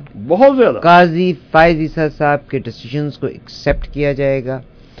होगा, बहुत ज्यादा. काजी फायज ईसा साहब के डिसीजंस को एक्सेप्ट किया जाएगा.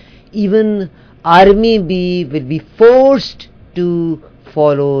 इवन आर्मी भी will be forced to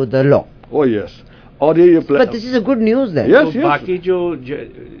follow the law. Oh yes. और ये but this is a good news that. Yes, yes. बाकी जो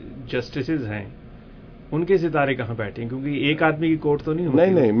जस्टिसेज हैं उनके सितारे कहाँ बैठे हैं, क्योंकि एक आदमी की कोर्ट तो नहीं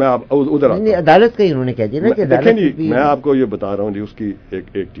होती. नहीं, मैं आप उधर नहीं, अदालत का ही उन्होंने कह दिया ना कि देखें जी, मैं आपको ये बता रहा हूँ जी, उसकी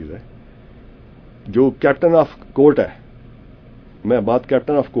एक चीज है, जो कैप्टन ऑफ कोर्ट है, मैं बात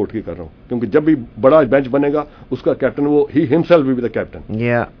कैप्टन ऑफ कोर्ट की कर रहा हूँ, क्योंकि जब भी बड़ा बेंच बनेगा उसका कैप्टन वो ही himself will be the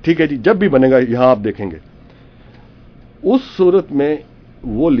captain. ठीक है जी, जब भी बनेगा यहां आप देखेंगे, उस सूरत में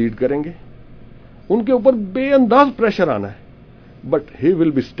वो लीड करेंगे. उनके ऊपर बेअंदाज प्रेशर आना है, but he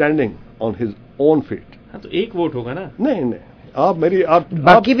will be standing on his own feet. हाँ, तो एक वोट होगा ना. नहीं, आप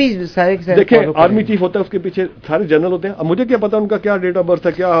बाकी भी सारे देखें, आर्मी चीफ होता है, उसके पीछे सारे जनरल होते हैं. अब मुझे क्या पता उनका क्या डेट ऑफ बर्थ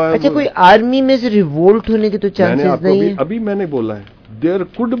है, क्या है. अच्छा, कोई आर्मी में से रिवोल्ट होने के तो चांसेस नहीं है. अभी मैंने बोला है, there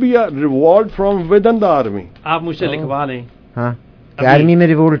could be a revolt from within the army. आप मुझसे लिखवा लें. हाँ, आर्मी में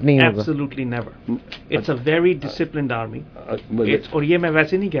रिवोल्ट नहीं होगा. Absolutely never. It's a very disciplined army. और ये मैं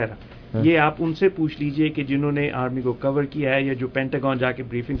वैसे नहीं कह रहा, ये आप उनसे पूछ लीजिए कि जिन्होंने आर्मी को कवर किया है या जो पेंटागन जाके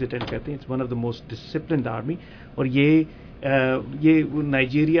ब्रीफिंग्स अटेंड करते हैं. It's one of the most disciplined army. और ये वो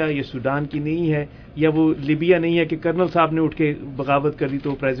नाइजीरिया या सूडान की नहीं है, या वो लिबिया नहीं है कि कर्नल साहब ने उठ के बगावत कर दी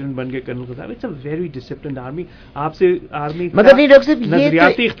तो प्रेसिडेंट बन गए कर्नल साहब. It's a very disciplined army. आपसे आर्मी मगर नहीं डॉक्टर साहब,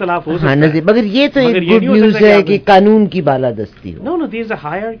 नजरियाती इख्तलाफ हो सकता है, मगर ये तो एक गुड न्यूज है कि कानून की बालादस्ती हो. No, there is a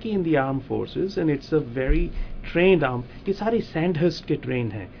hierarchy in the arm forces and it's a very trained arm. ये सारे सैंडहर्स्ट के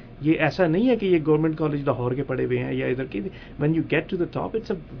ट्रेन हैं. ये ऐसा नहीं है कि ये गवर्नमेंट कॉलेज लाहौर के पढ़े हुए हैं या इधर के. When you get to the top,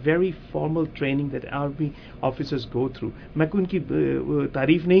 it's a very formal training that army officers go through. मैं कोई उनकी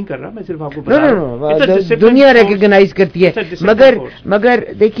तारीफ नहीं कर रहा, मैं सिर्फ आपको बता रहा हूं. दुनिया रिकॉग्नाइज करती है. मगर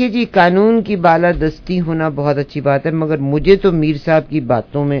देखिए जी, कानून की बालादस्ती होना बहुत अच्छी बात है, मगर मुझे तो मीर साहब की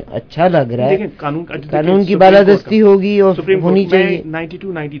बातों में अच्छा लग रहा है. कानून की बालादस्ती होगी और होनी चाहिए.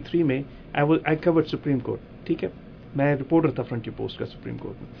 92-93 में आई कवर्ड सुप्रीम कोर्ट. ठीक है, मैं रिपोर्टर था फ्रंटियर पोस्ट का सुप्रीम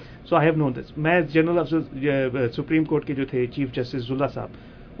कोर्ट में. So I have known this. मैं जनरल अफसर सुप्रीम कोर्ट के जो थे चीफ जस्टिस जुल्ला साहब,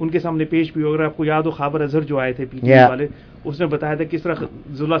 उनके सामने पेश भी हो. अगर आपको याद हो, खाबर अजहर जो आए थे पीटीआई वाले, उसने बताया था किस तरह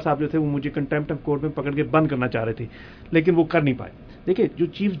जुल्ला साहब जो थे वो मुझे कंटेम्प्ट ऑफ कोर्ट में पकड़ के बंद करना चाह रहे थे, लेकिन वो कर नहीं पाए. देखिए, जो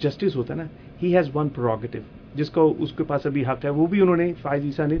चीफ जस्टिस होता है ना, ही हैज वन प्रोरोगेटिव जिसको उसके पास अभी हक है. वो भी उन्होंने फायज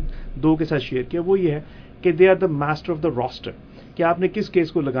ईसा ने 2 के साथ शेयर किया. वो ये है कि they are the master of the roster, कि आपने किस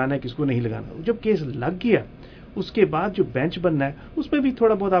केस को लगाना है, किसको नहीं लगाना. जब केस लग गया, उसके बाद जो बेंच बनना है उसमें भी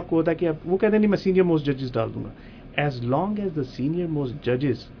थोड़ा बहुत आपको होता है कि आप वो कहते हैं नहीं मैं सीनियर मोस्ट जजेस डाल दूंगा. As long as the senior most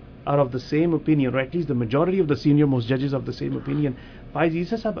जजेस are of the same opinion, और at least the majority of the senior most जजेस of the same opinion, Faez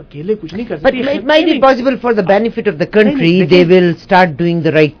Isa साहब अकेले कुछ नहीं कर सकते. But it might be possible for the benefit of the country, they will start doing the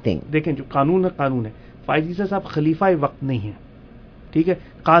right thing. देखें, जो कानून है कानून है. फायज ईसा साहब खलीफा वक्त नहीं है, ठीक है,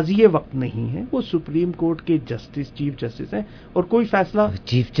 काजी वक्त नहीं है. वो सुप्रीम कोर्ट के जस्टिस, चीफ जस्टिस हैं, और कोई फैसला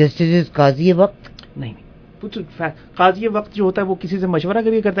चीफ जस्टिस काजी वक्त नहीं. काजी वक्त जो होता है वो किसी से मशवरा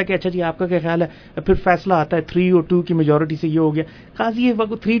करके करता है कि अच्छा जी आपका क्या ख्याल है, फिर फैसला आता है 3 और 2 की मेजोरिटी से ये हो गया. काजी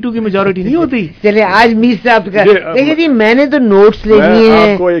वक्त 3-2 की मेजोरिटी नहीं होती. चलिए, आज मीर साहब का देखिए जी, मैंने तो नोट्स ले लिए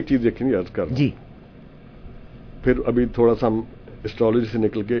हैं. आपको एक चीज देखनी अर्ज कर जी, फिर अभी थोड़ा सा हम एस्ट्रोलॉजी से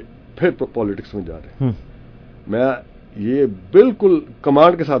निकल के फिर पॉलिटिक्स में जा रहे हैं. मैं ये बिल्कुल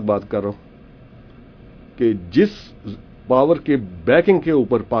कमांड के साथ बात कर रहा हूं कि जिस पावर के बैकिंग के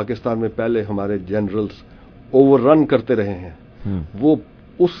ऊपर पाकिस्तान में पहले हमारे जनरल्स ओवररन करते रहे हैं, वो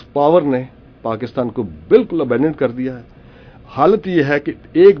उस पावर ने पाकिस्तान को बिल्कुल अबैंडन कर दिया है. हालत ये है कि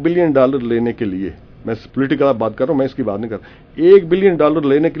 $1 बिलियन लेने के लिए, मैं पॉलिटिकल बात कर रहा हूं, मैं इसकी बात नहीं कर रहा, $1 बिलियन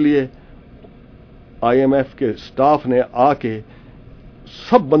लेने के लिए IMF के स्टाफ ने आके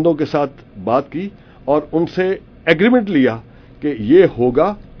सब बंदों के साथ बात की और उनसे एग्रीमेंट लिया कि ये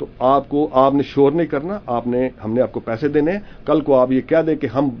होगा तो आपने शोर नहीं करना, हमने आपको पैसे देने हैं. कल को आप ये कह दें कि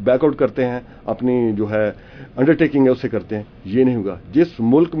हम बैकआउट करते हैं, अपनी जो है अंडरटेकिंग है उससे करते हैं. ये नहीं होगा. जिस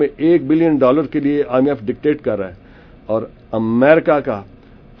मुल्क में $1 बिलियन के लिए IMF डिक्टेट कर रहा है और अमेरिका का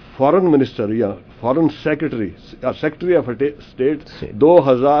फॉरेन मिनिस्टर या फॉरेन सेक्रेटरी ऑफ स्टेट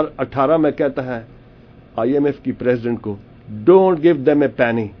 2018 में कहता है IMF की प्रेसिडेंट को, डोंट गिव देम ए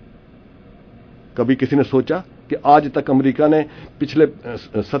पैनी। कभी किसी ने सोचा कि आज तक अमेरिका ने पिछले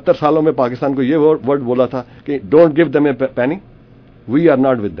 70 सालों में पाकिस्तान को ये वर्ड बोला था कि don't give them a penny? We are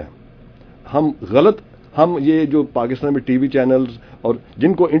not with them. हम ये जो पाकिस्तान में टीवी चैनल्स और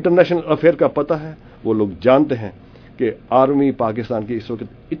जिनको इंटरनेशनल अफेयर का पता है, वो लोग जानते हैं कि आर्मी पाकिस्तान की इस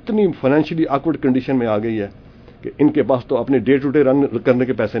वक्त इतनी फाइनेंशियली ऑकवर्ड कंडीशन में आ गई है कि इनके पास तो अपने डे टू डे रन करने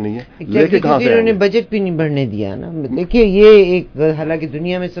के पैसे नहीं है, लेके कहां से? इन्होंने बजट भी नहीं बढ़ने दिया ना। देखिए ये एक, हालांकि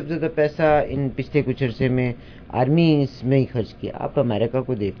दुनिया में सबसे ज्यादा पैसा इन पिछले कुछ अरसे में आर्मी इसमें ही खर्च किया। आप अमेरिका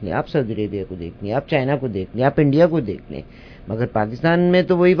को देख लें, आप सऊदी अरेबिया को देख लें, आप चाइना को देख लें, आप इंडिया को देख लें, मगर पाकिस्तान में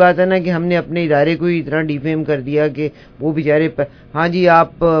तो वही बात है ना कि हमने अपने इदारे को ही इतना डिफेम कर दिया कि वो बेचारे, हाँ जी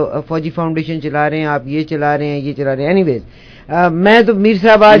आप फौजी फाउंडेशन चला रहे हैं, आप ये चला रहे हैं, ये चला रहे हैं। एनीवेज, मैं तो मीर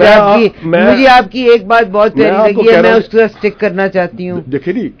साहब आज मुझे आपकी एक बात बहुत प्यारी लगी है, मैं उसका स्टिक करना चाहती हूँ।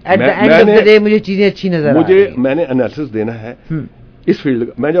 देखिए जी, at the end of the day मुझे चीजें अच्छी नजर आ रही हैं। मैंने एनालिसिस देना है इस फील्ड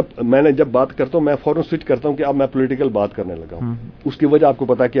का। मैंने जब बात करता हूँ, मैं फौरन स्विच करता हूँ कि अब मैं पॉलिटिकल बात करने लगा हूँ। उसकी वजह आपको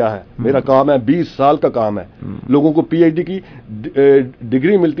पता क्या है? मेरा काम है, 20 साल का काम है। लोगों को PhD की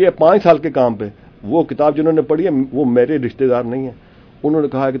डिग्री मिलती है 5 साल के काम पे। वो किताब जिन्होंने पढ़ी है वो मेरे रिश्तेदार नहीं है। उन्होंने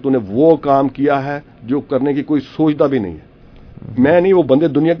कहा कि तूने वो काम किया है जो करने की कोई सोचता भी नहीं है। मैं नहीं, वो बंदे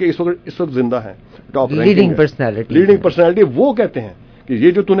दुनिया के इस वक्त जिंदा है, टॉप लीडिंग पर्सनैलिटी। वो कहते हैं कि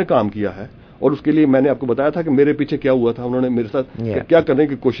ये जो तूने काम किया है, और उसके लिए मैंने आपको बताया था कि मेरे पीछे क्या हुआ था, उन्होंने मेरे साथ क्या करने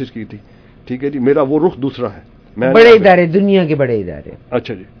की कोशिश की थी। ठीक है जी, मेरा वो रुख दूसरा है। बड़े इदारे, दुनिया के बड़े इदारे।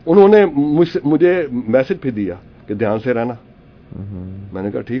 अच्छा जी, उन्होंने मुझे मैसेज भी दिया कि ध्यान से रहना। मैंने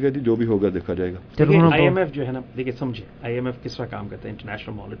कहा ठीक है जी, जो भी होगा देखा जाएगा। IMF जो है ना, देखिए समझे, IMF किस तरह काम करता है,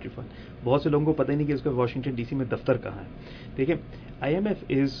 इंटरनेशनल मॉनेटरी फंड। बहुत से लोगों को पता ही नहीं कि उसका वाशिंगटन DC में दफ्तर कहाँ है। देखिए IMF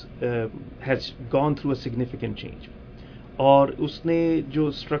has gone through a significant change, और उसने जो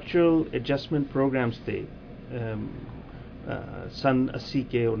स्ट्रक्चरल एडजस्टमेंट प्रोग्राम्स थे सन 80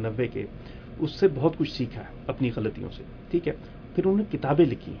 के और 90 के, उससे बहुत कुछ सीखा है अपनी गलतियों से। ठीक है, फिर उन्होंने किताबें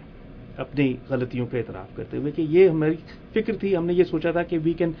लिखी हैं अपनी गलतियों का एतराफ़ करते हुए कि ये हमारी फिक्र थी, हमने ये सोचा था कि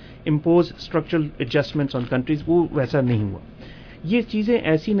we can impose structural adjustments on countries, वो वैसा नहीं हुआ। ये चीजें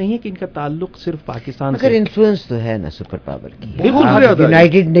ऐसी नहीं है कि इनका ताल्लुक सिर्फ पाकिस्तान से, इन्फ्लुएंस तो है ना सुपर पावर की।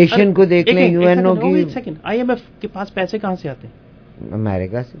 यूनाइटेड नेशन को देख लें, UNO की। सेकंड, IMF के पास पैसे कहाँ से आते हैं?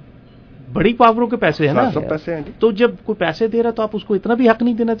 अमेरिका से। बड़ी पावरों के पैसे है ना, सब पैसे हैं। तो जब कोई पैसे दे रहा तो आप उसको इतना भी हक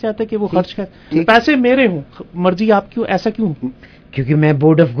नहीं देना चाहते कि वो खर्च कर। पैसे मेरे हूँ, मर्जी आप क्यों, ऐसा क्यों? क्योंकि मैं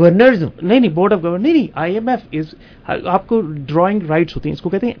बोर्ड ऑफ गवर्नर्स हूँ। नहीं, बोर्ड ऑफ गवर्नर नहीं, IMF इज, आपको ड्राइंग राइट्स होती हैं, इसको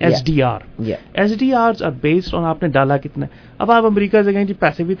कहते हैं SDR। SDRs are based on आपने डाला कितना। अब आप अमेरिका से कहें जी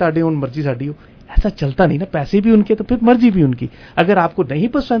पैसे भी ताड़े हो, मर्जी साड़ी हो, ऐसा चलता नहीं ना। पैसे भी उनके तो फिर मर्जी भी उनकी। अगर आपको नहीं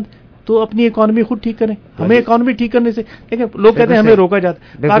पसंद तो अपनी इकोनॉमी खुद ठीक करें। हमें इकोनॉमी ठीक करने से, देखिए लोग कहते हैं हमें रोका जाता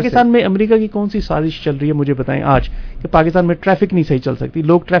है। पाकिस्तान में अमेरिका की कौन सी साजिश चल रही है मुझे बताएं आज, कि पाकिस्तान में ट्रैफिक नहीं सही चल सकती,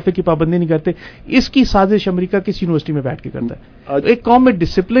 लोग ट्रैफिक की पाबंदी नहीं करते। इसकी साजिश अमेरिका किस यूनिवर्सिटी में बैठ के करता है? एक कौम में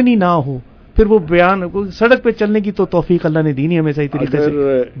डिसिप्लिन ही ना हो, फिर वो बयान, सड़क पे चलने की तो तौफीक अल्लाह ने दी नहीं हमें सही तरीके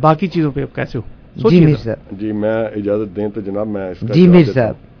से, बाकी चीजों पे कैसे हो? जी मीर साहब, जी मैं इजाजत दें तो जनाब मैं इसका जी मीर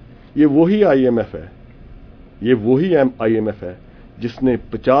साहब, ये वही IMF है, ये वही IMF है जिसने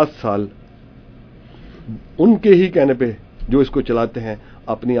 50 साल उनके ही कहने पे जो इसको चलाते हैं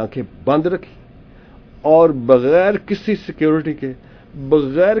अपनी आंखें बंद रखी, और बगैर किसी सिक्योरिटी के,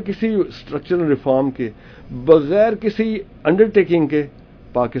 बगैर किसी स्ट्रक्चरल रिफॉर्म के, बगैर किसी अंडरटेकिंग के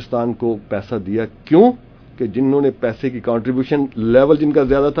पाकिस्तान को पैसा दिया। क्यों? कि जिन्होंने पैसे की कंट्रीब्यूशन लेवल जिनका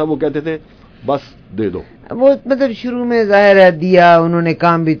ज्यादा था वो कहते थे बस दे दो। वो मतलब शुरू में जाहिर है दिया, उन्होंने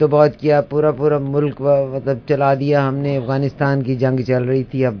काम भी तो बहुत किया, पूरा मुल्क मतलब चला दिया हमने। अफगानिस्तान की जंग चल रही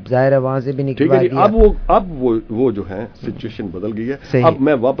थी, अब जाहिर है वहां से भी निकलवा दिया। अब वो जो है सिचुएशन बदल गई है। अब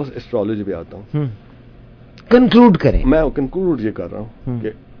मैं वापस एस्ट्रोलॉजी पे आता हूँ। कंक्लूड करें, मैं कंक्लूड ये कर रहा हूँ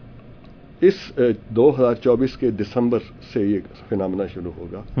कि इस 2024 के दिसंबर से ये फिनोमेना शुरू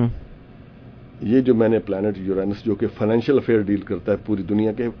होगा। ये जो मैंने प्लैनेट यूरेनस जो कि फाइनेंशियल अफेयर डील करता है पूरी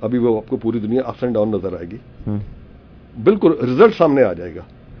दुनिया के, अभी वो आपको पूरी दुनिया अप्स एंड डाउन नजर आएगी। बिल्कुल रिजल्ट सामने आ जाएगा।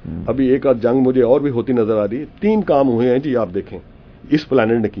 अभी एक आध जंग मुझे और भी होती नजर आ रही है। 3 काम हुए हैं जी, आप देखें इस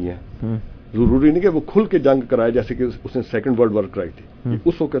प्लैनेट ने किए हैं। जरूरी नहीं कि वो खुल के जंग कराए जैसे कि उसने सेकंड वर्ल्ड वॉर कराई थी,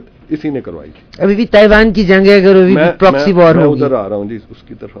 उस वक्त इसी ने करवाई थी। अभी भी ताइवान की जंग है, अगर अभी प्रॉक्सी वॉर होगी। मैं उधर आ रहा हूं जी,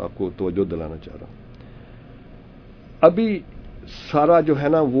 उसकी तरफ आपको तवज्जो दिलाना चाह रहा हूं। अभी सारा जो है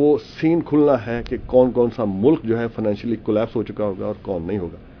ना वो सीन खुलना है कि कौन कौन सा मुल्क जो है फाइनेंशियली कोलैप्स हो चुका होगा और कौन नहीं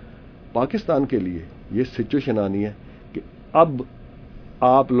होगा। पाकिस्तान के लिए ये सिचुएशन आनी है कि अब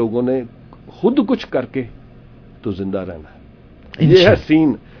आप लोगों ने खुद कुछ करके तो जिंदा रहना है। ये है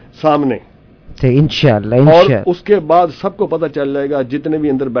सीन सामने। इंशाल्लाह. और उसके बाद सबको पता चल जाएगा, जितने भी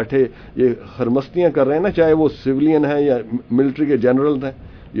अंदर बैठे ये खरमस्तियां कर रहे हैं ना, चाहे वो सिविलियन है या मिलिट्री के जनरल हैं,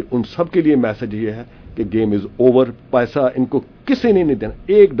 ये उन सब के लिए मैसेज ये है कि गेम इज ओवर. पैसा इनको किसी ने नहीं देना,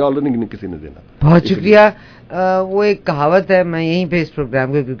 $1 नहीं किसी ने देना. बहुत शुक्रिया. वो एक कहावत है, मैं यहीं पे इस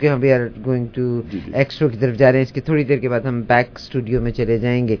प्रोग्राम को, क्योंकि हम वी आर गोइंग टू एक्स्ट्रो की तरफ जा रहे हैं, इसकी थोड़ी देर के बाद हम बैक स्टूडियो में चले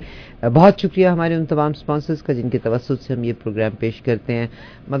जाएंगे. बहुत शुक्रिया हमारे उन तमाम स्पॉन्सर्स का जिनके तवस्सुत से हम ये प्रोग्राम पेश करते हैं.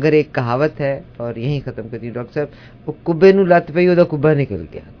 मगर एक कहावत है और यहीं ख़त्म करती हूँ डॉक्टर साहब. वो कुब्बे नू लत पई ओदा कुब्बा निकल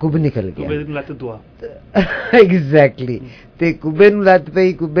गया, कुब निकल गया. कुब्बे नू लत दुआ. एग्जैक्टली. ते कुब्बे नू लत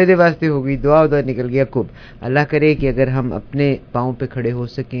पई, कुब्बे दे वास्ते हो गई दुआ, ओदा निकल गया कुब. अल्लाह करे कि अगर हम अपने पाँव पे खड़े हो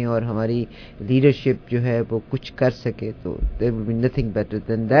सकें और हमारी लीडरशिप जो है वो कुछ कर सके, तो there will be nothing better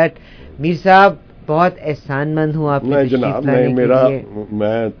than that. Mir साहब बहुत एहसानमंद हूँ आपने जनाब,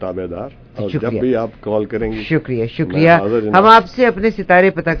 मैं ताबेदार, और जब भी आप कॉल करेंगे. शुक्रिया शुक्रिया. हम आपसे अपने सितारे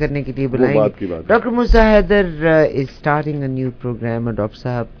पता करने के लिए बुलाएंगे. Doctor Musa Haider is starting a new program, और डॉक्टर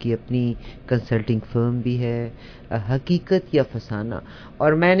साहब की अपनी कंसल्टिंग फर्म भी है, हकीकत या फसाना.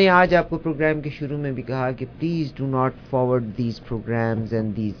 और मैंने आज आपको प्रोग्राम के शुरू में भी कहा कि please do not forward these programmes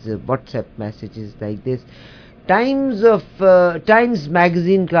and these WhatsApp messages like this. Times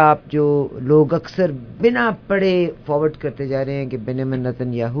magazine का आप जो लोग अक्सर बिना पढ़े फॉरवर्ड करते जा रहे हैं कि बेंजामिन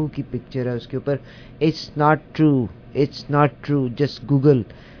नेतन्याहू की पिक्चर है उसके ऊपर, it's not true, it's not true. Just Google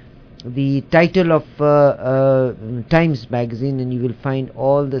the title of Times magazine and you will find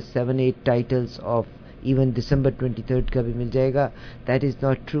all the 7-8 titles of even December 23rd का भी मिल जाएगा. That is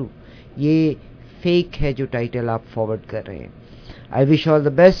not true. ये fake है जो टाइटल आप फॉरवर्ड कर रहे हैं. I wish all the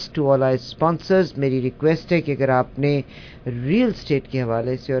best to all our sponsors. मेरी रिक्वेस्ट है कि अगर आपने रियल स्टेट के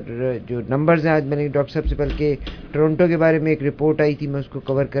हवाले से, और जो नंबर्स हैं, आज मैंने डॉक्टर साहब से बल्कि टोरंटो के बारे में एक रिपोर्ट आई थी, मैं उसको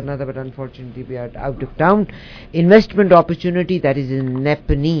कवर करना था, but unfortunately we are out of town. Investment opportunity that is in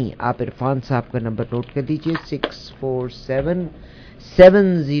नेपनी. आप इरफान साहब का नंबर नोट कर लीजिए,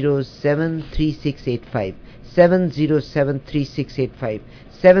 647-707-3685, 707-3685,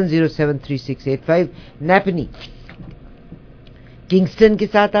 707-3685. नेपनी किंगस्टन के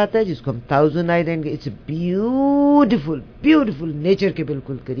साथ आता है, जिसको हम 1000 island. It's beautiful beautiful, nature के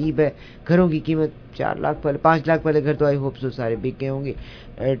बिल्कुल करीब है. घरों की कीमत 4 लाख वाले, 5 लाख वाले घर तो आई होप सो सारे बिक गए होंगे.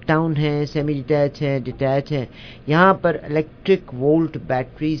 टाउन है, सेमी डिटैच है, डिटैच है. यहाँ पर इलेक्ट्रिक वोल्ट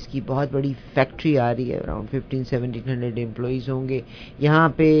बैटरीज की बहुत बड़ी फैक्ट्री आ रही है. अराउंड 1500-1700 एम्प्लॉइज होंगे. यहाँ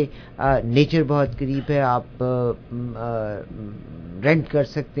पे नेचर बहुत करीब है. आप रेंट कर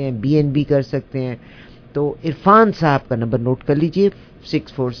सकते हैं, B&B कर सकते हैं. तो इरफान साहब का नंबर नोट कर लीजिए,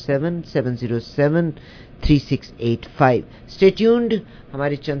 647-707-3685. Stay tuned.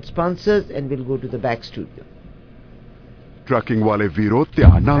 हमारे चंद sponsors and will go to the back studio. Trucking वाले वीरो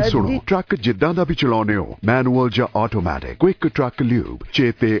ध्यान नाल सुनो. ट्रक जिद्दां दा भी चलाउने हो, मैनुअल ਜਾਂ ਆਟੋਮੈਟਿਕ, क्विक ट्रक ल्यूब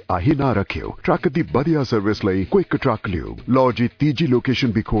चेते आही ना रखियो. ट्रक दी बढ़िया सर्विस ਲਈ क्विक ट्रक ल्यूब. लो जी तीजी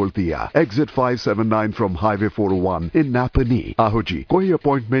लोकेशन भी खोलती है, एग्जिट 579 फ्रॉम हाईवे 401 इन नापनी. आहो जी, कोई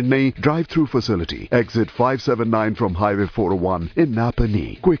अपॉइंटमेंट नहीं, drive through facility. Exit 579 from highway 401 in नापनी.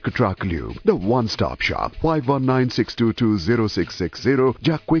 Quick truck lube, the one stop shop. 5196220660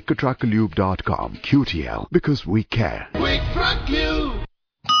 या quicktrucklube.com. QTL, because we care.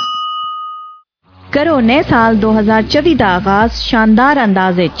 करो नए साल 2024 ਦਾ ਆਗਾਜ਼ ਸ਼ਾਨਦਾਰ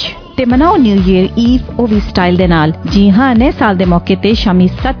ਅੰਦਾਜ਼ ਵਿੱਚ ਤੇ ਮਨਾਓ ਨਿਊ ਈਅਰ ਈਵ ਉਹ ਵੀ ਸਟਾਈਲ ਦੇ ਨਾਲ. ਜੀ ਹਾਂ, ਨਏ ਸਾਲ ਦੇ ਮੌਕੇ ਤੇ ਸ਼ਾਮੀ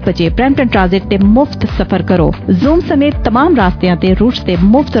 7 ਵਜੇ ਬਰੈਂਪਟਨ ਟ੍ਰਾਂਜ਼ਿਟ ਤੇ ਮੁਫਤ ਸਫ਼ਰ ਕਰੋ. ਜ਼ੂਮ ਸਮੇਤ तमाम ਰਾਸਤਿਆਂ ਤੇ ਰੂਟਸ ਤੇ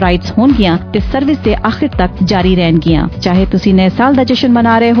ਮੁਫਤ ਰਾਈਡਸ ਹੋਣਗੀਆਂ ਤੇ ਸਰਵਿਸ ਦੇ ਆਖਿਰ ਤੱਕ ਜਾਰੀ ਰਹਿਣਗੀਆਂ. ਚਾਹੇ ਤੁਸੀਂ ਨਏ ਸਾਲ ਦਾ ਜਸ਼ਨ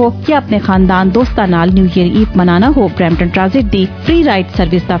ਮਨਾ ਰਹੇ ਹੋ ਜਾਂ ਆਪਣੇ ਖਾਨਦਾਨ ਦੋਸਤਾਂ ਨਾਲ ਨਿਊ ਈਅਰ ਈਵ ਮਨਾਣਾ ਹੋ, ਬਰੈਂਪਟਨ ਟ੍ਰਾਂਜ਼ਿਟ ਦੀ ਫ੍ਰੀ ਰਾਈਡ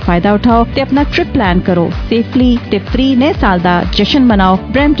ਸਰਵਿਸ ਦਾ ਫਾਇਦਾ ਉਠਾਓ ਤੇ ਆਪਣਾ ਟ੍ਰਿਪ ਪਲਾਨ ਕਰੋ. ਸੇਫਲੀ ਤੇ ਫ੍ਰੀ ਨਏ ਸਾਲ ਦਾ ਜਸ਼ਨ ਮਨਾਓ.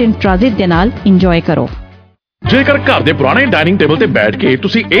 ਬਰੈਂਪਟਨ ਟ੍ਰਾਂਜ਼ਿਟ ਦੇ ਨਾਲ ਇੰਜੋਏ ਕਰੋ. ਜੇਕਰ ਘਰ ਦੇ ਪੁਰਾਣੇ ਡਾਈਨਿੰਗ ਟੇਬਲ ਤੇ ਬੈਠ ਕੇ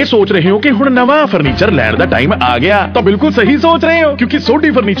ਤੁਸੀਂ ਇਹ ਸੋਚ ਰਹੇ ਹੋ ਕਿ ਹੁਣ ਨਵਾਂ ਫਰਨੀਚਰ ਲੈਣ ਦਾ ਟਾਈਮ ਆ ਗਿਆ, ਤਾਂ ਬਿਲਕੁਲ ਸਹੀ ਸੋਚ ਰਹੇ ਹੋ, ਕਿਉਂਕਿ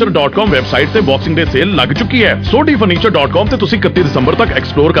sodifurniture.com ਵੈਬਸਾਈਟ ਤੇ ਬਾਕਸਿੰਗ ਡੇ ਸੇਲ ਲੱਗ ਚੁੱਕੀ ਹੈ. sodifurniture.com ਤੇ ਤੁਸੀਂ 31 ਦਸੰਬਰ ਤੱਕ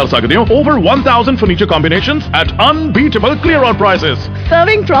ਐਕਸਪਲੋਰ ਕਰ ਸਕਦੇ ਹੋ over 1000 furniture combinations at unbeatable clear on prices.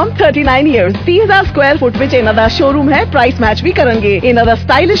 Serving from 39 years, 30,000 square foot ਵਿੱਚ ਇਹਨਾਂ ਦਾ ਸ਼ੋਰੂਮ ਹੈ. ਪ੍ਰਾਈਸ ਮੈਚ ਵੀ ਕਰਨਗੇ. ਇਹਨਾਂ ਦਾ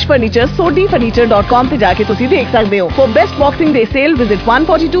ਸਟਾਈਲਿਸ਼ ਫਰਨੀਚਰ sodifurniture.com ਤੇ ਜਾ ਕੇ ਤੁਸੀਂ ਦੇਖ ਸਕਦੇ ਹੋ. For best boxing day sale, visit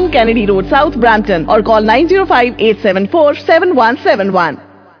 142 Kennedy Road, South Brampton or call 905-874-7171.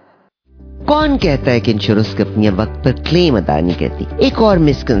 कौन कहता है कि इंश्योरेंस कंपनियां वक्त पर क्लेम अदा नहीं करती? एक और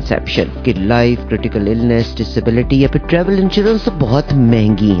मिसकंसेप्शन कि लाइफ, क्रिटिकल इलनेस, डिसेबिलिटी या फिर ट्रैवल इंश्योरेंस तो बहुत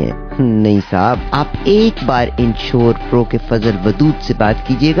महंगी है. नहीं साहब, आप एक बार इंश्योर प्रो के फजल वदूद से बात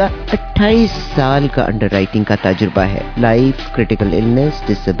कीजिएगा. 28 साल का अंडरराइटिंग का तजुर्बा है. Life, critical illness,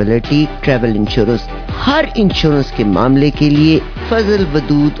 disability, travel insurance, हर इंश्योरेंस के मामले के लिए Fazil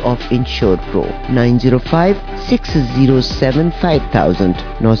Wadood of Insure Pro 905-607-5000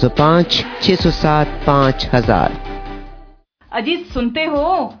 905-607-5000। Ajit सुनते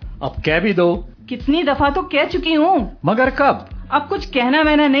हो? अब कह भी दो। कितनी दफा तो कह चुकी हूँ। मगर कब? अब कुछ कहना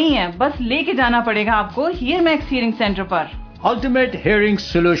वहना नहीं है, बस लेके जाना पड़ेगा आपको हियर मैक्स हियरिंग सेंटर पर। Ultimate Hearing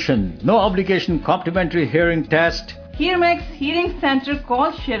Solution. No obligation complimentary hearing test. Hear Max Hearing Center. Call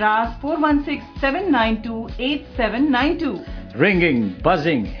Shiraz 416-792-8792. Ringing,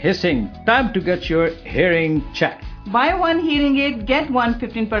 buzzing, hissing. Time to get your hearing checked. Buy one hearing aid, get one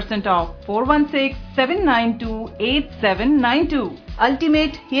 15% off. 416-792-8792.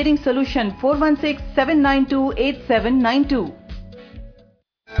 Ultimate Hearing Solution. 416-792-8792.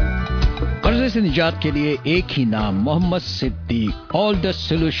 कर्जे से निजात के लिए एक ही नाम, Mohammad Siddique. All the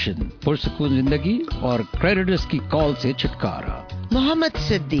solution, पुरसुकून जिंदगी और creditors की कॉल से छुटकारा। Mohammad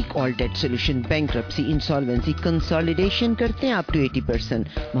Siddique all that solution, bankruptcy, insolvency, consolidation करते हैं अप टू 80%।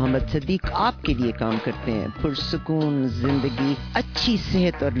 मोहम्मद सिद्दीक आपके लिए काम करते हैं। पुरसुकून जिंदगी, अच्छी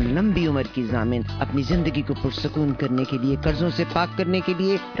सेहत और लंबी उम्र की ज़ामिन। अपनी जिंदगी को पुरसुकून करने के लिए, कर्जों से पाक करने के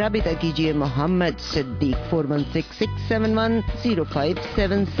लिए राबिता कीजिए मोहम्मद सिद्दीक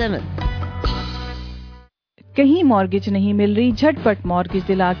 416-671-0577। कहीं मॉर्गेज नहीं मिल रही? झटपट मॉर्गेज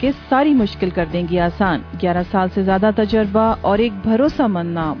दिला के सारी मुश्किल कर देंगी आसान। 11 साल से ज्यादा तजर्बा और एक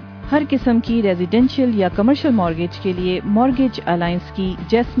भरोसेमंद नाम। हर किस्म की रेजिडेंशियल या कमर्शियल मॉर्गेज के लिए मॉर्गेज अलायंस की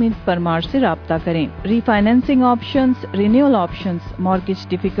जैस्मिन परमार से राब्ता करें। Refinancing options, renewal options, mortgage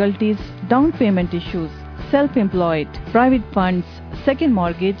difficulties, down payment issues, self employed, private funds, second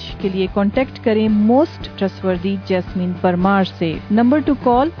mortgage के लिए कॉन्टेक्ट करें मोस्ट ट्रस्टवर्दी जैस्मिन परमार से। Number two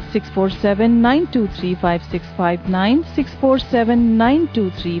call 647-923-5659,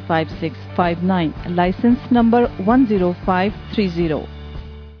 647-923-5659, licence number 10530।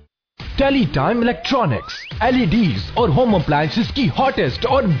 टेलीटाइम electronics, LEDs और होम अप्लायंसेस की हॉटेस्ट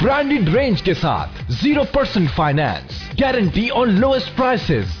और ब्रांडेड रेंज के साथ 0% finance, guarantee on lowest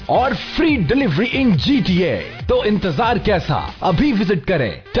prices और फ्री डिलीवरी इन GTA। तो इंतजार कैसा, अभी विजिट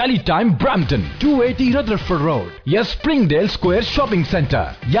करें टेलीटाइम ब्रैम्पटन 280 रदरफोर्ड रोड या स्प्रिंगडेल स्क्वायर शॉपिंग सेंटर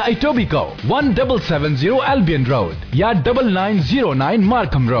या इटोबिको 1770 एल्बियन रोड या 9909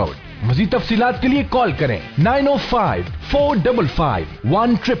 मार्कम रोड। मज़ीद तफसीलात के लिए कॉल करें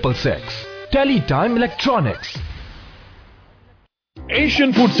 905-455-1666। टेलीटाइम इलेक्ट्रॉनिक्स।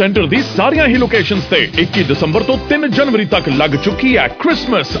 ਏਸ਼ੀਅਨ ਫੂਡ ਸੈਂਟਰ ਦੀ ਸਾਰੀਆਂ ਹੀ ਲੋਕੇਸ਼ਨਸ ਤੇ 21 ਦਸੰਬਰ ਤੋਂ 3 ਜਨਵਰੀ ਤੱਕ ਲੱਗ ਚੁੱਕੀ ਹੈ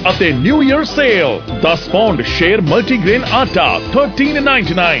ਕ੍ਰਿਸਮਸ ਅਤੇ new year sale. 10 pound Sher multigrain ਆਟਾ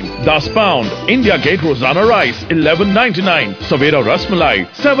 $13.99, 10 pound India Gate Rozana rice $11.99, Savera rasmalai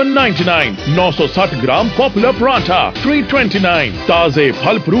 $7.99, 960 gram popular paratha $3.29, ताजे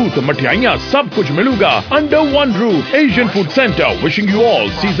फल फ्रूट मठियाइयाँ सब कुछ मिलेगा under one roof. Asian Food Centre wishing you all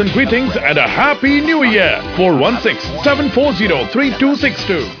season greetings and a happy new year. 416-740-3262।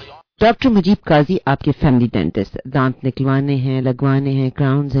 Doctor Mujib काजी आपके फैमिली डेंटिस्ट। दांत निकलवाने हैं, लगवाने हैं,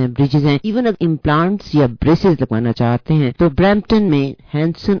 क्राउन्स हैं, ब्रिजेस हैं, इवन अगर इम्प्लांट्स या ब्रेसेस लगवाना चाहते हैं तो ब्रैम्पटन में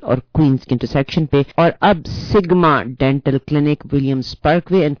हैंसन और क्वींस के इंटरसेक्शन पे, और अब sigma dental clinic Williams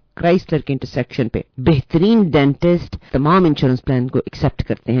Parkway and Chrysler के इंटरसेक्शन पे बेहतरीन डेंटिस्ट तमाम इंश्योरेंस प्लान को एक्सेप्ट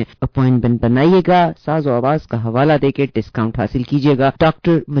करते हैं। अपॉइंटमेंट बनाइएगा, साज और आवाज का हवाला देके डिस्काउंट हासिल कीजिएगा।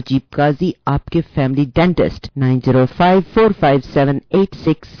 डॉक्टर मुजीब काजी आपके फैमिली डेंटिस्ट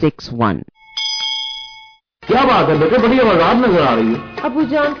 905-457-8661। क्या बात है बेटे, बड़ी आवाज नजर आ रही है। अबू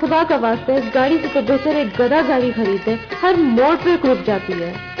जान खुदा का वास्ता इस गाड़ी से तो बेहतर एक गधा गाड़ी खरीदे, हर मोड़ पे रुक जाती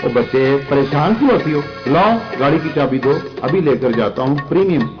है। ओ बच्चे परेशान क्यों होती हो? लाओ गाड़ी की चाबी दो, अभी लेकर जाता हूँ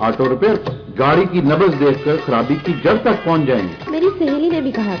प्रीमियम ऑटो रिपेयर पर। गाड़ी की नब्ज देखकर खराबी की जड़ तक पहुँच जाएंगे। मेरी सहेली ने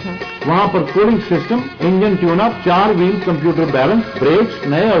भी कहा था। वहाँ पर cooling system, engine tune up, 4 wheel computer balance, breaks,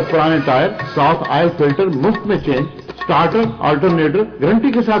 नए और पुराने टायर, साफ ऑयल फिल्टर मुफ्त में चेंज, स्टार्टर अल्टरनेटर गारंटी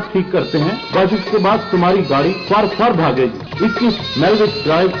के साथ ठीक करते हैं। बस इसके बाद तुम्हारी गाड़ी फर भागेगी। 21 मेलविच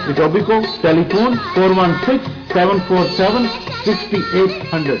ड्राइव इटोबिको, टेलीफोन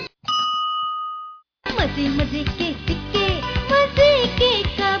 416-747-6800। मजे मजे के टिक्के, मजे के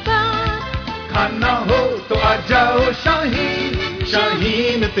कबाब, खाना हो तो आ जाओ शाहीन,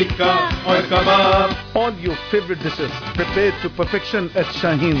 शाहीन टिक्का और कबाब। All your favorite dishes prepared to perfection at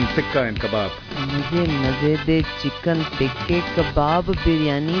Shaheen Tikka and Kebab. मुझे मजेदार चिकन टिक्के, कबाब,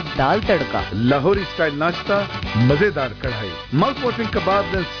 बिरयानी, दाल तड़का, लाहौरी स्टाइल नाश्ता, मजेदार कढ़ाई, mouth watering kebab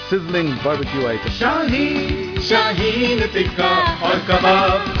and sizzling barbecue items. Shaheen Tikka और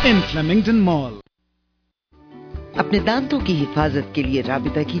कबाब in Flemington Mall. अपने दांतों की हिफाजत के लिए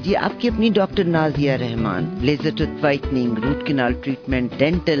राबिता कीजिए आपकी अपनी doctor Nazia Rahman. Laser tooth whitening, root canal treatment,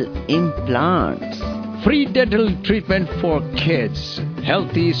 dental implants, Free dental treatment for kids.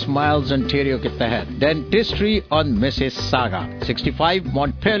 Healthy Smiles Ontario के तहत Dentistry on Mississauga, 65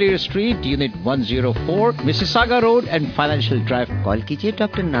 Montpelier Street, Unit 104, Mississauga Road and Financial Drive. Call कीजिए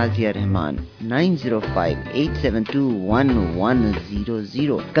doctor Nazia Rahman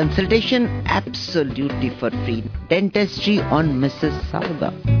 905-872-1100. Consultation absolutely for free. Dentistry on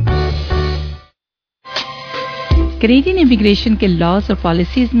Mississauga. Canadian immigration के laws और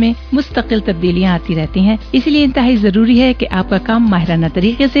policies में मुस्तकिल तब्दीलियां आती रहती हैं, इसलिए इंतहाई जरूरी है कि आपका काम माहिराना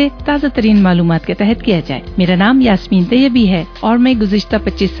तरीके से ताज़ा तरीन मालूमात के तहत किया जाए। मेरा नाम यास्मीन तैयबी है और मैं गुज़िश्ता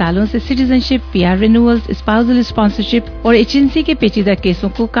 25 सालों से citizenship, PR renewals, spousal sponsorship और एजेंसी के पेचीदा केसों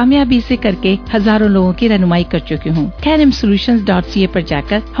को कामयाबी से करके हजारों लोगों की रहनुमाई कर चुकी हूँ। KNMSolutions.ca पर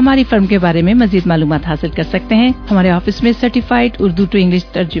जाकर हमारी फर्म के बारे में मजीद मालूमात हासिल कर सकते हैं। हमारे ऑफिस में सर्टिफाइड उर्दू टू इंग्लिश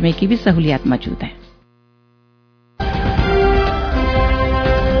तर्जुमे की भी सहूलियात मौजूद है।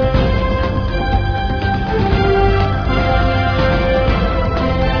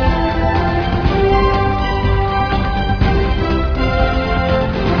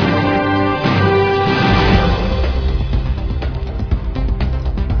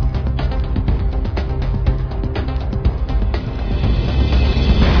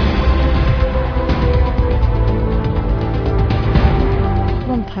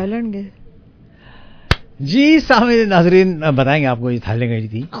 थाईलैंड गए जी। सामने नाजरीन बताएंगे आपको, ये थाईलैंड गई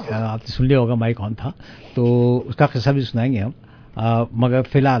थी, आपने सुन लिया होगा माइक ऑन था, तो उसका किस्सा भी सुनाएंगे हम। मगर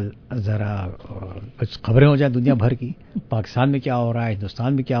फिलहाल ज़रा कुछ खबरें हो जाए दुनिया भर की, पाकिस्तान में क्या हो रहा है,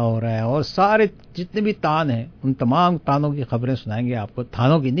 हिंदुस्तान में क्या हो रहा है, और सारे जितने भी तान हैं उन तमाम तानों की खबरें सुनाएंगे आपको।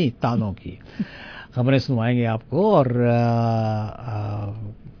 थानों की नहीं, तानों की खबरें सुनवाएंगे आपको, और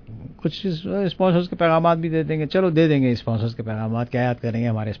कुछ स्पॉन्सर्स के पैगाम भी दे देंगे। चलो दे देंगे स्पॉन्सर्स के पैगाम, क्या याद करेंगे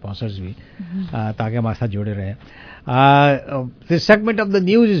हमारे स्पॉन्सर्स भी, ताकि हमारे साथ जुड़े रहें। This segment of the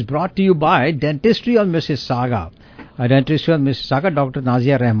news is brought to you bye dentistry on Mississauga. Dentistry on Mississauga, doctor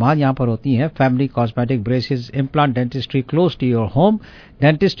Nazia Rahman यहाँ पर होती हैं। Family cosmetic, braces, implant dentistry close to your home.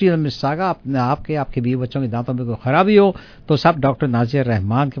 Dentistry on Mississauga, आपके बीवी बच्चों के दांतों में कोई खराबी हो तो सब डॉक्टर नाजिया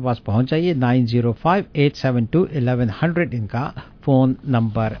रहमान के पास पहुंच जाइए। 905-872-1100 इनका फोन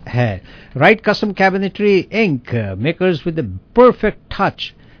नंबर है। Right Custom Cabinetry Inc, makers with the perfect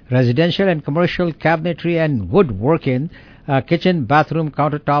touch, residential and commercial cabinetry and wood working, kitchen, bathroom,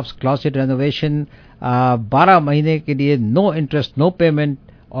 counter tops, closet renovation, 12 महीने के लिए नो इंटरेस्ट, नो पेमेंट,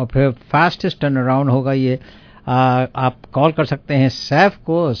 और फिर फास्टेस्ट टर्न अराउंड होगा ये। आप call कर सकते हैं सैफ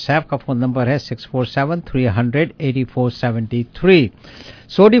को। सैफ का फोन नंबर है 647-300-8473।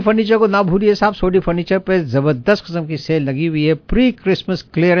 सोडी फर्नीचर को ना भूलिए साहब, सोडी फर्नीचर पे जबरदस्त किस्म की सेल लगी हुई है, प्री क्रिसमस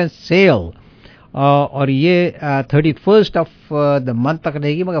क्लियरेंस सेल, और ये 31st ऑफ द मंथ तक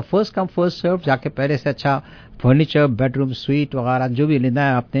रहेगी। मगर फर्स्ट कम फर्स्ट सर्व, जाके पहले से अच्छा फर्नीचर, बेडरूम, स्वीट वगैरह जो भी लेना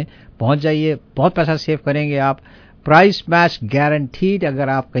है आपने पहुंच जाइए, बहुत पैसा सेव करेंगे आप। Price match guaranteed. अगर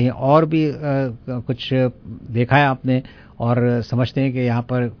आप कहीं और भी कुछ देखा है आपने और समझते हैं कि यहाँ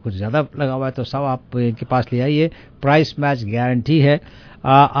पर कुछ ज़्यादा लगा हुआ है तो सब आप इनके पास ले आइए, प्राइस मैच गारंटी है।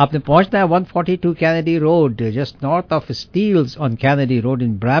 आपने पहुंचना है 142 Kennedy road, just north of Steeles on Kennedy road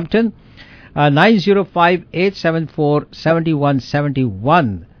in Brampton.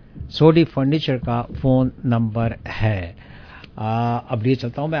 905-874-7171 Sodhi furniture का फोन नंबर है। अब लिए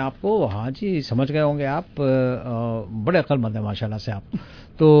चलता हूं मैं आपको। हाँ जी, समझ गए होंगे आप, बड़े अक्लमंद हैं माशाल्लाह से आप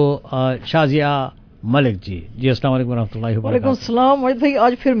तो। शाजिया मलिक जी अस्सलाम वालेकुम रहमतुल्लाहि व बरकातहू। वालेकुम सलाम भाई।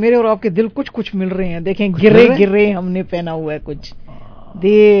 आज फिर मेरे और आपके दिल कुछ मिल रहे हैं। देखें, गिरे हमने पहना हुआ है कुछ,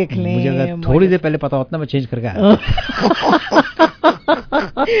 देख लें। मुझे अगर थोड़ी देर पहले पता होता मैं चेंज करके आया।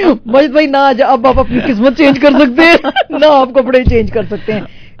 मजिद भाई ना, अब आप अपनी किस्मत चेंज कर सकते हैं ना, आप कपड़े चेंज कर सकते हैं।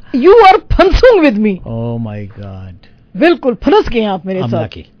 You are फंसूंग with me. Oh my God, बिल्कुल फंस गए आप मेरे साथ।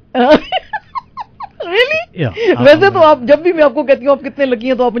 Really? वैसे तो आप जब भी मैं आपको कहती हूँ आप कितने लकी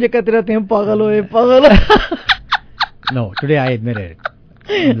हैं तो आप मुझे कहते रहते हैं पागल हो पागल। No, today I admit it,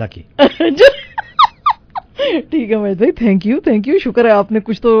 lucky. ठीक है भाई, थैंक यू, शुक्र है आपने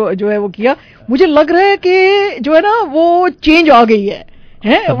कुछ तो जो है वो किया। मुझे लग रहा है कि जो है ना वो चेंज आ गई है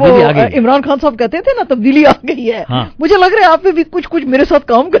वो इमरान खान साहब कहते थे ना तब्दीली आ गई है। हाँ। मुझे लग रहा है आप में भी कुछ मेरे साथ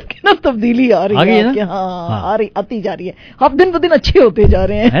काम करके ना तब्दीली आ रही है। हाँ, आती जा रही है। आप दिन ब दिन अच्छे होते जा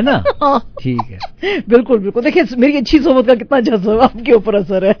रहे हैं, है ना? ठीक है, बिल्कुल। देखिए मेरी अच्छी सोबत का कितना अच्छा आपके ऊपर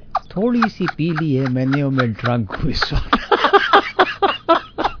असर है। थोड़ी सी पी ली है मैंने और मैं ड्रंक हुई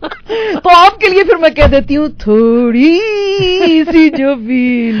तो आपके लिए फिर मैं कह देती हूँ थोड़ी सी जो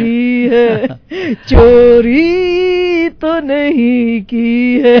पीली है चोरी तो नहीं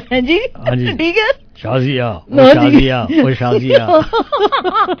की है जी। ठीक है, शाजिया, ओ शाजिया, ओ शाजिया।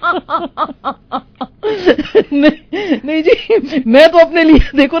 नहीं जी, मैं तो अपने लिए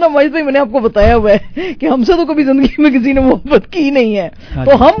देखो ना महेश भाई, मैंने आपको बताया हुआ है कि हमसे तो कभी जिंदगी में किसी ने मोहब्बत की नहीं है,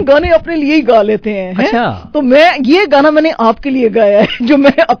 तो हम गाने अपने लिए ही गा लेते हैं। अच्छा। तो मैं ये गाना मैंने आपके लिए गाया है, जो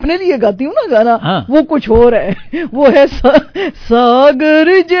मैं अपने लिए गाती हूँ ना गाना, वो कुछ और है। वो है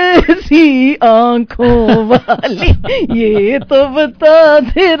सागर जैसी आंखों वाली, ये तो बता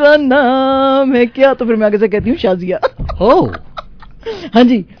तेरा नाम है क्या। तो फिर मैं आगे से कहती हूँ शाजिया। ओह हाँ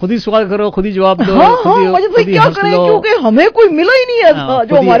जी, खुद ही सवाल करो, खुद ही जवाब दो। हाँ, खुद ही क्या करें, क्योंकि हमें कोई मिला ही नहीं ऐसा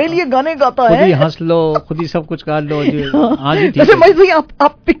जो हमारे लिए गाने गाता है। खुद ही हंस लो, खुद ही सब कुछ कर लो। जैसे महेश भाई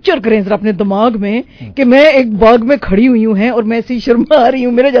आप पिक्चर करें जरा अपने दिमाग में कि मैं एक बाग में खड़ी हुई हूँ और मैं ऐसी शर्मा रही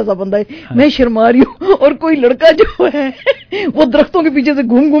हूँ, मेरे जैसा बंदा है, मैं शर्मा रही हूँ और कोई लड़का जो है वो दरख्तों के पीछे से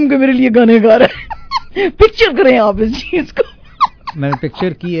घूम घूम के मेरे लिए गाने गा रहा है। पिक्चर करें आप इस चीज को। मैंने पिक्चर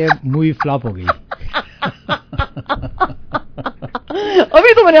की है, मूवी फ्लॉप हो गई।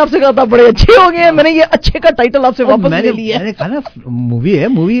 अभी तो मैंने आपसे कहा था बड़े अच्छे हो गए, मैंने ये अच्छे का टाइटल आपसे वापस ले लिया। मैंने कहा ना मूवी है,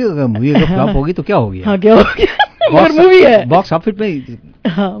 मूवी अगर फ्लॉप होगी तो क्या हो गया? हाँ, क्या हो गया? मगर मूवी है, बॉक्स ऑफिस पे।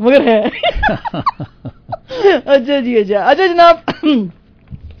 हाँ मगर है। अच्छा जी, अच्छा जनाब,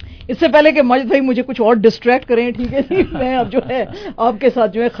 इससे पहले कि माजिद भाई मुझे कुछ और डिस्ट्रैक्ट करें, ठीक है जी, मैं अब जो है आपके साथ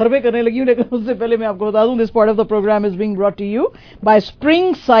जो है खरबे करने लगी हूँ, लेकिन उससे पहले मैं आपको बता दूं this part of the program is being brought to you by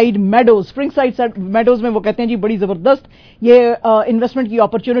Springside Meadows. Springside Meadows में वो कहते हैं जी बड़ी जबरदस्त ये इन्वेस्टमेंट की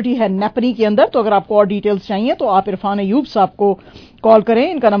अपॉर्चुनिटी है नेपनी के अंदर। तो अगर आपको और डिटेल्स चाहिए तो आप इरफान अयूब साहब को कॉल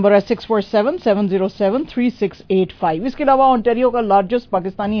करें, इनका नंबर है 647-707-3685। इसके अलावा ऑन्टेरियो का लार्जेस्ट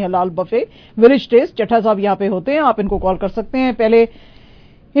पाकिस्तानी हलाल बफे विलेज टेस्ट, चट्टा साहब यहाँ पे होते हैं, आप इनको कॉल कर सकते हैं। पहले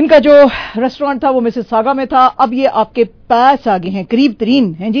इनका जो रेस्टोरेंट था वो मिसेस सागा में था, अब ये आपके पास आ गए हैं, करीब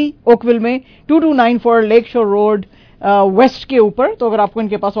तरीन हैं जी, ओकविल में 2294 लेक शोर रोड वेस्ट के ऊपर। तो अगर आपको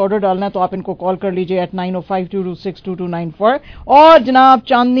इनके पास ऑर्डर डालना है तो आप इनको कॉल कर लीजिए at 9052262294। और जनाब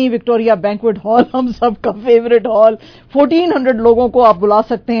चांदनी विक्टोरिया बैंक्वेट हॉल, हम सब का फेवरेट हॉल, 1400 लोगों को आप बुला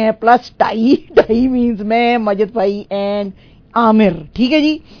सकते हैं, प्लस टाई मीन्स मैं, मजिद भाई एंड आमिर, ठीक है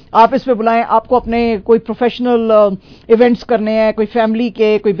जी। आप इस पे बुलाएं, आपको अपने कोई प्रोफेशनल इवेंट्स करने हैं, कोई फैमिली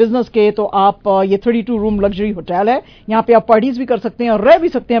के, कोई बिजनेस के, तो आप ये 32 रूम लग्जरी होटल है, यहाँ पे आप पार्टीज भी कर सकते हैं और रह भी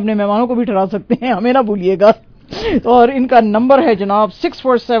सकते हैं, अपने मेहमानों को भी ठहरा सकते हैं, हमें ना भूलिएगा। और इनका नंबर है जनाब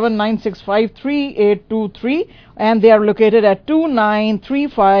 647-965-3823 and they are located at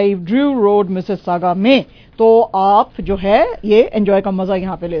 2935 Drew road Mississauga में। तो आप जो है ये एंजॉय का मजा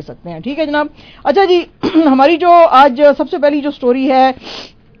यहाँ पे ले सकते हैं, ठीक है जनाब। अच्छा जी, हमारी जो आज सबसे पहली जो स्टोरी है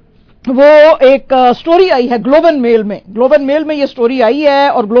वो एक स्टोरी आई है ग्लोबल मेल में। ग्लोबल मेल में ये स्टोरी आई है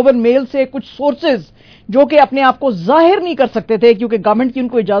और ग्लोबल मेल से कुछ सोर्सेज जो कि अपने आप को जाहिर नहीं कर सकते थे क्योंकि गवर्नमेंट की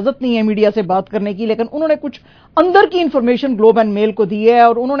उनको इजाजत नहीं है मीडिया से बात करने की, लेकिन उन्होंने कुछ अंदर की इंफॉर्मेशन ग्लोबल मेल को दी है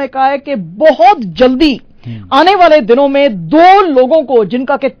और उन्होंने कहा है कि बहुत जल्दी आने वाले दिनों में 2 लोगों को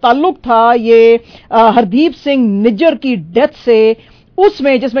जिनका के ताल्लुक था ये हरदीप सिंह निज्जर की डेथ से,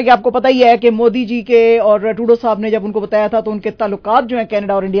 उसमें जिसमें कि आपको पता ही है कि मोदी जी के और टूडो साहब ने जब उनको बताया था तो उनके ताल्लुकात जो हैं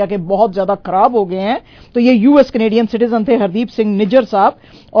कनाडा और इंडिया के बहुत ज्यादा खराब हो गए हैं। तो ये यूएस कैनेडियन सिटीजन थे हरदीप सिंह निज्जर साहब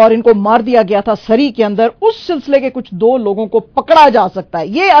और इनको मार दिया गया था सरी के अंदर। उस सिलसिले के कुछ 2 लोगों को पकड़ा जा सकता है,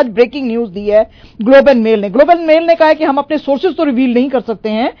 ये आज ब्रेकिंग न्यूज दी है ग्लोबल मेल ने। ग्लोबल मेल ने कहा है कि हम अपने सोर्सेज तो रिवील नहीं कर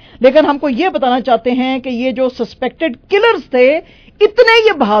सकते हैं, लेकिन हमको ये बताना चाहते हैं कि ये जो सस्पेक्टेड किलर्स थे इतने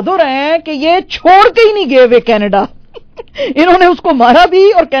ये बहादुर हैं कि ये छोड़ के ही नहीं गए वे कनाडा। इन्होंने उसको मारा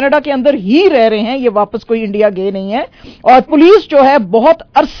भी और कनाडा के अंदर ही रह रहे हैं, ये वापस कोई इंडिया गए नहीं है। और पुलिस जो है बहुत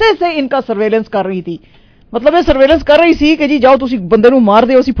अरसे से इनका सर्वेलेंस कर रही थी, मतलब ये सर्वेलेंस कर रही थी कि जी जाओ तुसी बंदे नू मार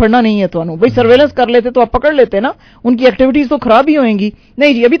दे, उसी फड़ना नहीं है तुहानू। भाई सर्वेलेंस कर लेते तो आप पकड़ लेते ना, उनकी एक्टिविटीज तो खराब ही होंगी।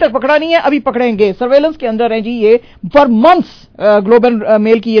 नहीं जी, अभी तक पकड़ा नहीं है, अभी पकड़ेंगे, सर्वेलेंस के अंदर है जी ये फॉर मंथ्स, ग्लोबल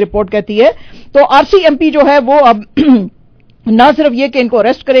मेल की ये रिपोर्ट कहती है। तो आरसीएमपी जो है वो अब ना सिर्फ ये कि इनको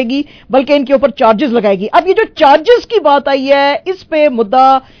अरेस्ट करेगी बल्कि इनके ऊपर चार्जेस लगाएगी। अब ये जो चार्जेस की बात आई है इस पे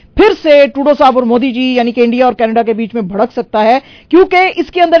मुद्दा फिर से टूडो साहब और मोदी जी यानी कि इंडिया और कनाडा के बीच में भड़क सकता है, क्योंकि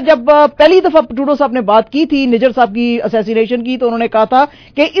इसके अंदर जब पहली दफा टूडो साहब ने बात की थी निज्जर साहब की असैसिनेशन की तो उन्होंने कहा था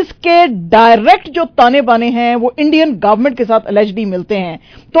कि इसके डायरेक्ट जो ताने बाने हैं वो इंडियन गवर्नमेंट के साथ एलिजिडली मिलते हैं।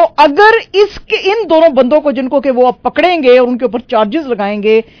 तो अगर इसके इन दोनों बंदों को जिनको कि वो अब पकड़ेंगे और उनके ऊपर चार्जेस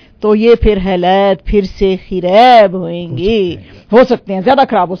लगाएंगे तो ये फिर हालात फिर से खराब होंगे, हो सकते हैं, ज्यादा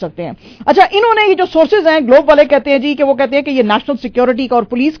खराब हो सकते हैं। अच्छा, इन्होंने ये जो सोर्सेज हैं ग्लोब वाले कहते हैं जी कि वो कहते हैं कि ये नेशनल सिक्योरिटी का और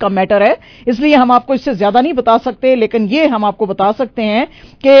पुलिस का मैटर है, इसलिए हम आपको इससे ज्यादा नहीं बता सकते, लेकिन ये हम आपको बता सकते हैं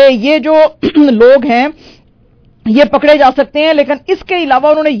कि ये जो लोग हैं ये पकड़े जा सकते हैं। लेकिन इसके अलावा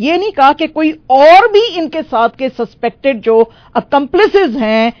उन्होंने ये नहीं कहा कि कोई और भी इनके साथ के सस्पेक्टेड जो अकम्प्लिसेस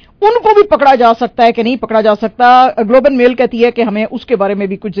हैं उनको भी पकड़ा जा सकता है कि नहीं पकड़ा जा सकता। ग्लोबल मेल कहती है कि हमें उसके बारे में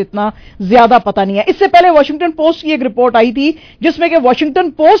भी कुछ इतना ज्यादा पता नहीं है। इससे पहले वॉशिंगटन पोस्ट की एक रिपोर्ट आई थी जिसमें कि वॉशिंगटन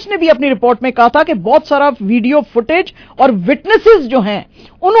पोस्ट ने भी अपनी रिपोर्ट में कहा था कि बहुत सारा वीडियो फुटेज और विटनेसेस जो हैं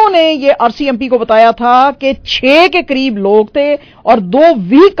उन्होंने ये आरसीएमपी को बताया था कि 6 के करीब लोग थे और 2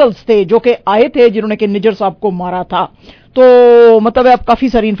 व्हीकल्स थे जो कि आए थे जिन्होंने कि निजर साहब को मारा था। तो मतलब अब काफी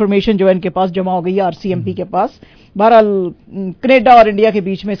सारी इंफॉर्मेशन जो है इनके पास जमा हो गई है आरसीएमपी के पास। बहरहाल कनाडा और इंडिया के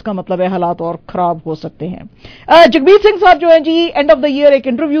बीच में इसका मतलब है हालात और खराब हो सकते हैं। जगमीत सिंह साहब जो हैं जी एंड ऑफ द ईयर एक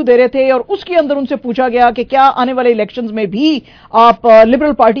इंटरव्यू दे रहे थे और उसके अंदर उनसे पूछा गया कि क्या आने वाले इलेक्शंस में भी आप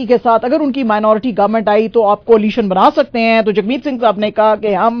लिबरल पार्टी के साथ अगर उनकी माइनॉरिटी गवर्नमेंट आई तो आप कोalition बना सकते हैं। तो जगमीत सिंह साहब ने कहा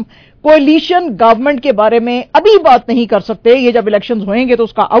कि हम कोalition गवर्नमेंट के बारे में अभी बात नहीं कर सकते, ये जब इलेक्शंस होंगे तो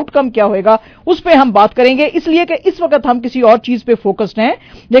उसका आउटकम क्या होएगा उस पर हम बात करेंगे, इसलिए कि इस वक्त हम किसी और चीज पे फोकस्ड हैं।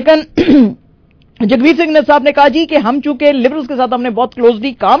 लेकिन जगमीत सिंह ने साहब ने कहा जी कि हम चूंकि लिबरल्स के साथ हमने बहुत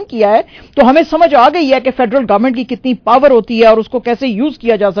क्लोजली काम किया है तो हमें समझ आ गई है कि फेडरल गवर्नमेंट की कितनी पावर होती है और उसको कैसे यूज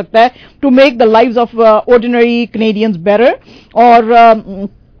किया जा सकता है to make the lives of ordinary Canadians better. और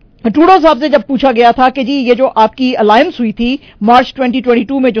ट्रूडो साहब से जब पूछा गया था कि जी ये जो आपकी अलायंस हुई थी मार्च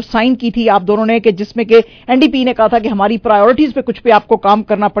 2022 में जो साइन की थी आप दोनों ने कि जिसमें कि एनडीपी ने कहा था कि हमारी प्रायोरिटीज पे कुछ पे आपको काम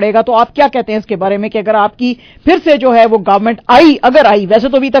करना पड़ेगा, तो आप क्या कहते हैं इसके बारे में कि अगर आपकी फिर से जो है वो गवर्नमेंट आई, अगर आई, वैसे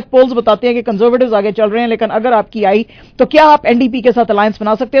तो अभी तक पोल्स बताते हैं कि कंजर्वेटिव्स आगे चल रहे हैं, लेकिन अगर आपकी आई तो क्या आप एनडीपी के साथ अलायंस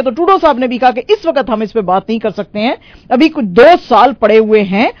बना सकते हैं? तो ट्रूडो साहब ने भी कहा कि इस वक्त हम इस पर बात नहीं कर सकते हैं, अभी कुछ 2 साल पड़े हुए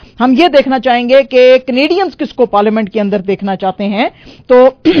हैं, हम ये देखना चाहेंगे कि कैनेडियंस किसको पार्लियामेंट के अंदर देखना चाहते हैं।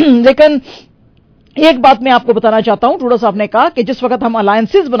 तो लेकिन एक बात मैं आपको बताना चाहता हूं, ट्रूडो साहब ने कहा कि जिस वक्त हम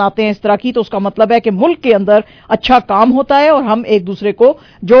अलायंसेस बनाते हैं इस तरह की तो उसका मतलब है कि मुल्क के अंदर अच्छा काम होता है और हम एक दूसरे को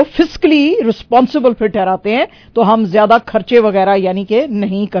जो फिस्कली रिस्पॉन्सिबल फिर ठहराते हैं तो हम ज्यादा खर्चे वगैरह यानी कि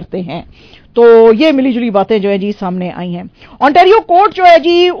नहीं करते हैं। तो ये मिली जुली बातें जो है जी सामने आई हैं। ऑन्टेरियो कोर्ट जो है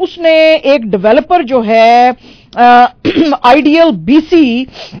जी उसने एक डेवलपर जो है आइडियल बीसी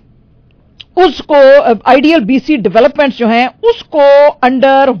उसको आइडियल बीसी डेवलपमेंट्स जो हैं उसको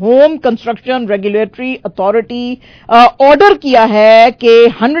under home construction regulatory authority order किया है कि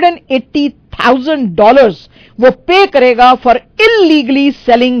 $180,000 वो पे करेगा for illegally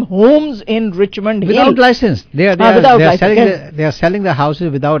selling homes in Richmond without license. They are selling the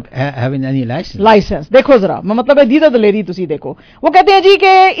houses without having any license. देखो जरा मतलब है दीदा दलेरी तुसी देखो, वो कहते हैं जी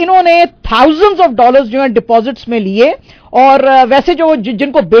कि इन्होंने thousands of dollars जो है डिपॉजिट्स में लिए और वैसे जो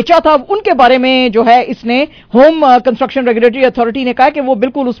जिनको बेचा था उनके बारे में जो है इसने होम कंस्ट्रक्शन रेगुलेटरी अथॉरिटी ने कहा कि वो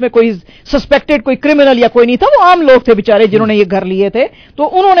बिल्कुल उसमें कोई सस्पेक्टेड कोई क्रिमिनल या कोई नहीं था, वो आम लोग थे बेचारे जिन्होंने ये घर लिए थे। तो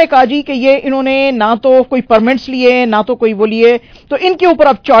उन्होंने कहा जी कि ये इन्होंने ना तो कोई परमिट्स लिए ना तो कोई वो लिए, तो इनके ऊपर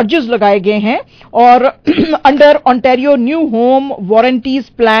अब चार्जेस लगाए गए हैं और under Ontario new home warranties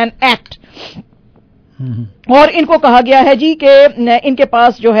plan act और इनको कहा गया है जी कि इनके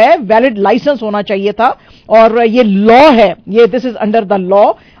पास जो है वैलिड लाइसेंस होना चाहिए था और ये लॉ है, ये this is under the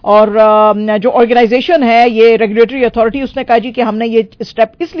law. और जो ऑर्गेनाइजेशन है ये रेगुलेटरी अथॉरिटी उसने कहा जी कि हमने ये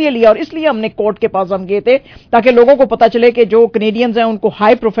स्टेप इसलिए लिया और इसलिए हमने कोर्ट के पास हम गए थे ताकि लोगों को पता चले कि जो कैनेडियंस हैं उनको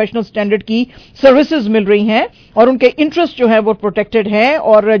हाई प्रोफेशनल स्टैंडर्ड की सर्विसेज मिल रही हैं और उनके इंटरेस्ट जो है वो प्रोटेक्टेड हैं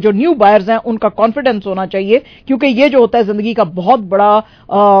और जो न्यू बायर्स हैं उनका कॉन्फिडेंस होना चाहिए, क्योंकि ये जो होता है जिंदगी का बहुत बड़ा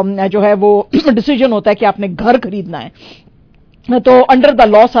जो है वो डिसीजन होता है कि आपने घर खरीदना है, तो अंडर द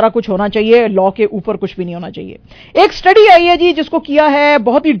लॉ सारा कुछ होना चाहिए, लॉ के ऊपर कुछ भी नहीं होना चाहिए। एक स्टडी आई है जी जिसको किया है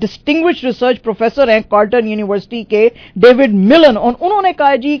बहुत ही डिस्टिंग्विश्ड रिसर्च प्रोफेसर हैं कार्ल्टन यूनिवर्सिटी के डेविड मिलन, और उन्होंने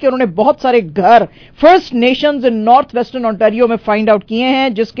कहा जी कि उन्होंने बहुत सारे घर फर्स्ट नेशंस इन नॉर्थ वेस्टर्न ऑन्टारियो में फाइंड आउट किए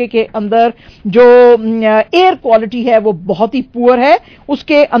हैं जिसके के अंदर जो एयर क्वालिटी है वो बहुत ही पुअर है,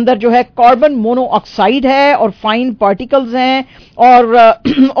 उसके अंदर जो है कार्बन मोनोऑक्साइड है और फाइन पार्टिकल्स हैं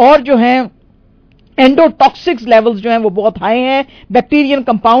और जो है एंडोटॉक्सिक्स लेवल्स जो हैं वो बहुत हाई हैं, बैक्टीरियन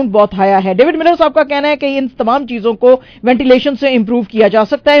कंपाउंड बहुत हाई है। डेविड मिलर साहब का कहना है कि इन तमाम चीजों को वेंटिलेशन से इंप्रूव किया जा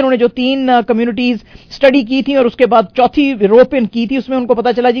सकता है। इन्होंने जो 3 कम्युनिटीज स्टडी की थी और उसके बाद चौथी यूरोपियन की थी उसमें उनको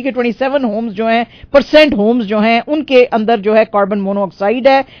पता चला जी कि 27 होम्स जो हैं % होम्स जो हैं उनके अंदर जो है कार्बन मोनोऑक्साइड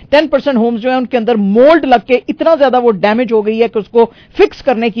है, 10% होम्स जो है उनके अंदर मोल्ड लग के इतना ज्यादा वो डैमेज हो गई है कि उसको फिक्स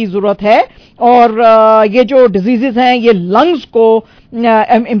करने की जरूरत है। और ये जो डिजीजेस हैं ये लंग्स को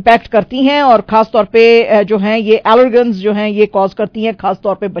इंपैक्ट करती हैं और खास तौर पे जो हैं ये एलर्जेंस जो हैं ये कॉज करती हैं खास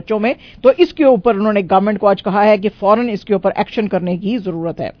तौर पे बच्चों में। तो इसके ऊपर उन्होंने गवर्नमेंट को आज कहा है कि फौरन इसके ऊपर एक्शन करने की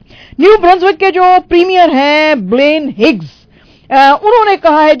जरूरत है। न्यू ब्रंसविक के जो प्रीमियर हैं ब्लेन हिग्स उन्होंने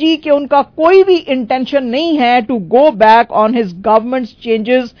कहा है जी कि उनका कोई भी इंटेंशन नहीं है to go back on his governments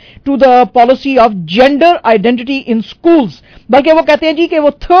changes to the policy of gender identity in schools, बल्कि वो कहते हैं जी कि वो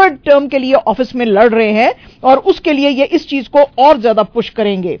 3rd टर्म के लिए ऑफिस में लड़ रहे हैं और उसके लिए ये इस चीज को और ज्यादा पुश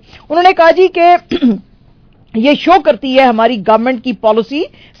करेंगे। उन्होंने कहा जी कि یہ شو کرتی ہے ہماری گورنمنٹ کی پالیسی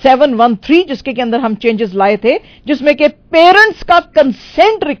 713 جس کے اندر ہم چینجز لائے تھے، جس میں کہ پیرنٹس کا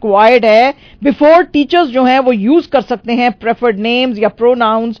کنسنٹ ریکوائرڈ ہے بیفور ٹیچرز جو ہیں وہ یوز کر سکتے ہیں پریفرڈ نیمز یا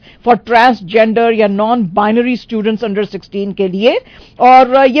پروناؤنز فار ٹرانسجینڈر یا نان بائنری اسٹوڈنٹس انڈر 16 کے لیے.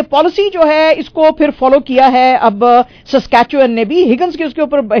 اور یہ پالیسی جو ہے اس کو پھر فالو کیا ہے اب سسکیچوئن نے بھی. ہگز نے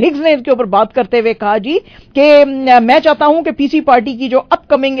اس کے اوپر بات کرتے ہوئے کہا جی کہ میں چاہتا ہوں کہ پی سی پارٹی کی جو اپ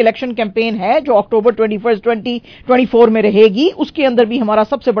کمنگ الیکشن کیمپین ہے جو اکتوبر 21 2024 میں رہے گی، اس کے اندر بھی ہمارا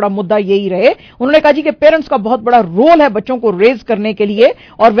سب سے بڑا مدعا یہی رہے. انہوں نے کہا جی کہ پیرنٹس کا بہت بڑا رول ہے بچوں کو ریز کرنے کے لیے،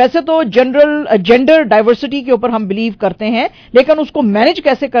 اور ویسے تو جینڈر ڈائیورسٹی کے اوپر ہم بلیو کرتے ہیں، لیکن اس کو مینج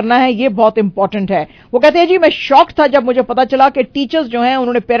کیسے کرنا ہے یہ بہت امپورٹنٹ ہے. وہ کہتے ہیں جی میں شاک تھا جب مجھے پتا چلا کہ ٹیچرز جو ہیں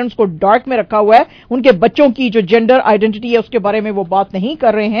انہوں نے پیرنٹس کو ڈارک میں رکھا ہوا ہے، ان کے بچوں کی جو جینڈر آئیڈینٹی ہے اس کے بارے میں وہ بات نہیں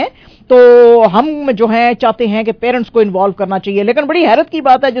کر رہے ہیں. تو ہم جو ہیں چاہتے ہیں کہ پیرنٹس کو انوالو کرنا چاہیے. لیکن بڑی حیرت کی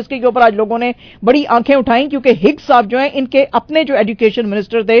بات ہے جس کے اوپر آج لوگوں نے بڑی آنکھیں اٹھائیں، کیونکہ ہگز صاحب جو ہیں ان کے اپنے جو ایجوکیشن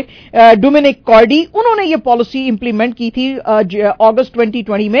منسٹر تھے ڈومینک کارڈی، انہوں نے یہ پالیسی امپلیمنٹ کی تھی اگست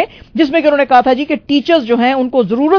 2020 میں، جس میں کہ انہوں نے کہا تھا جی کہ ٹیچرز جو ہیں ان کو ضرورت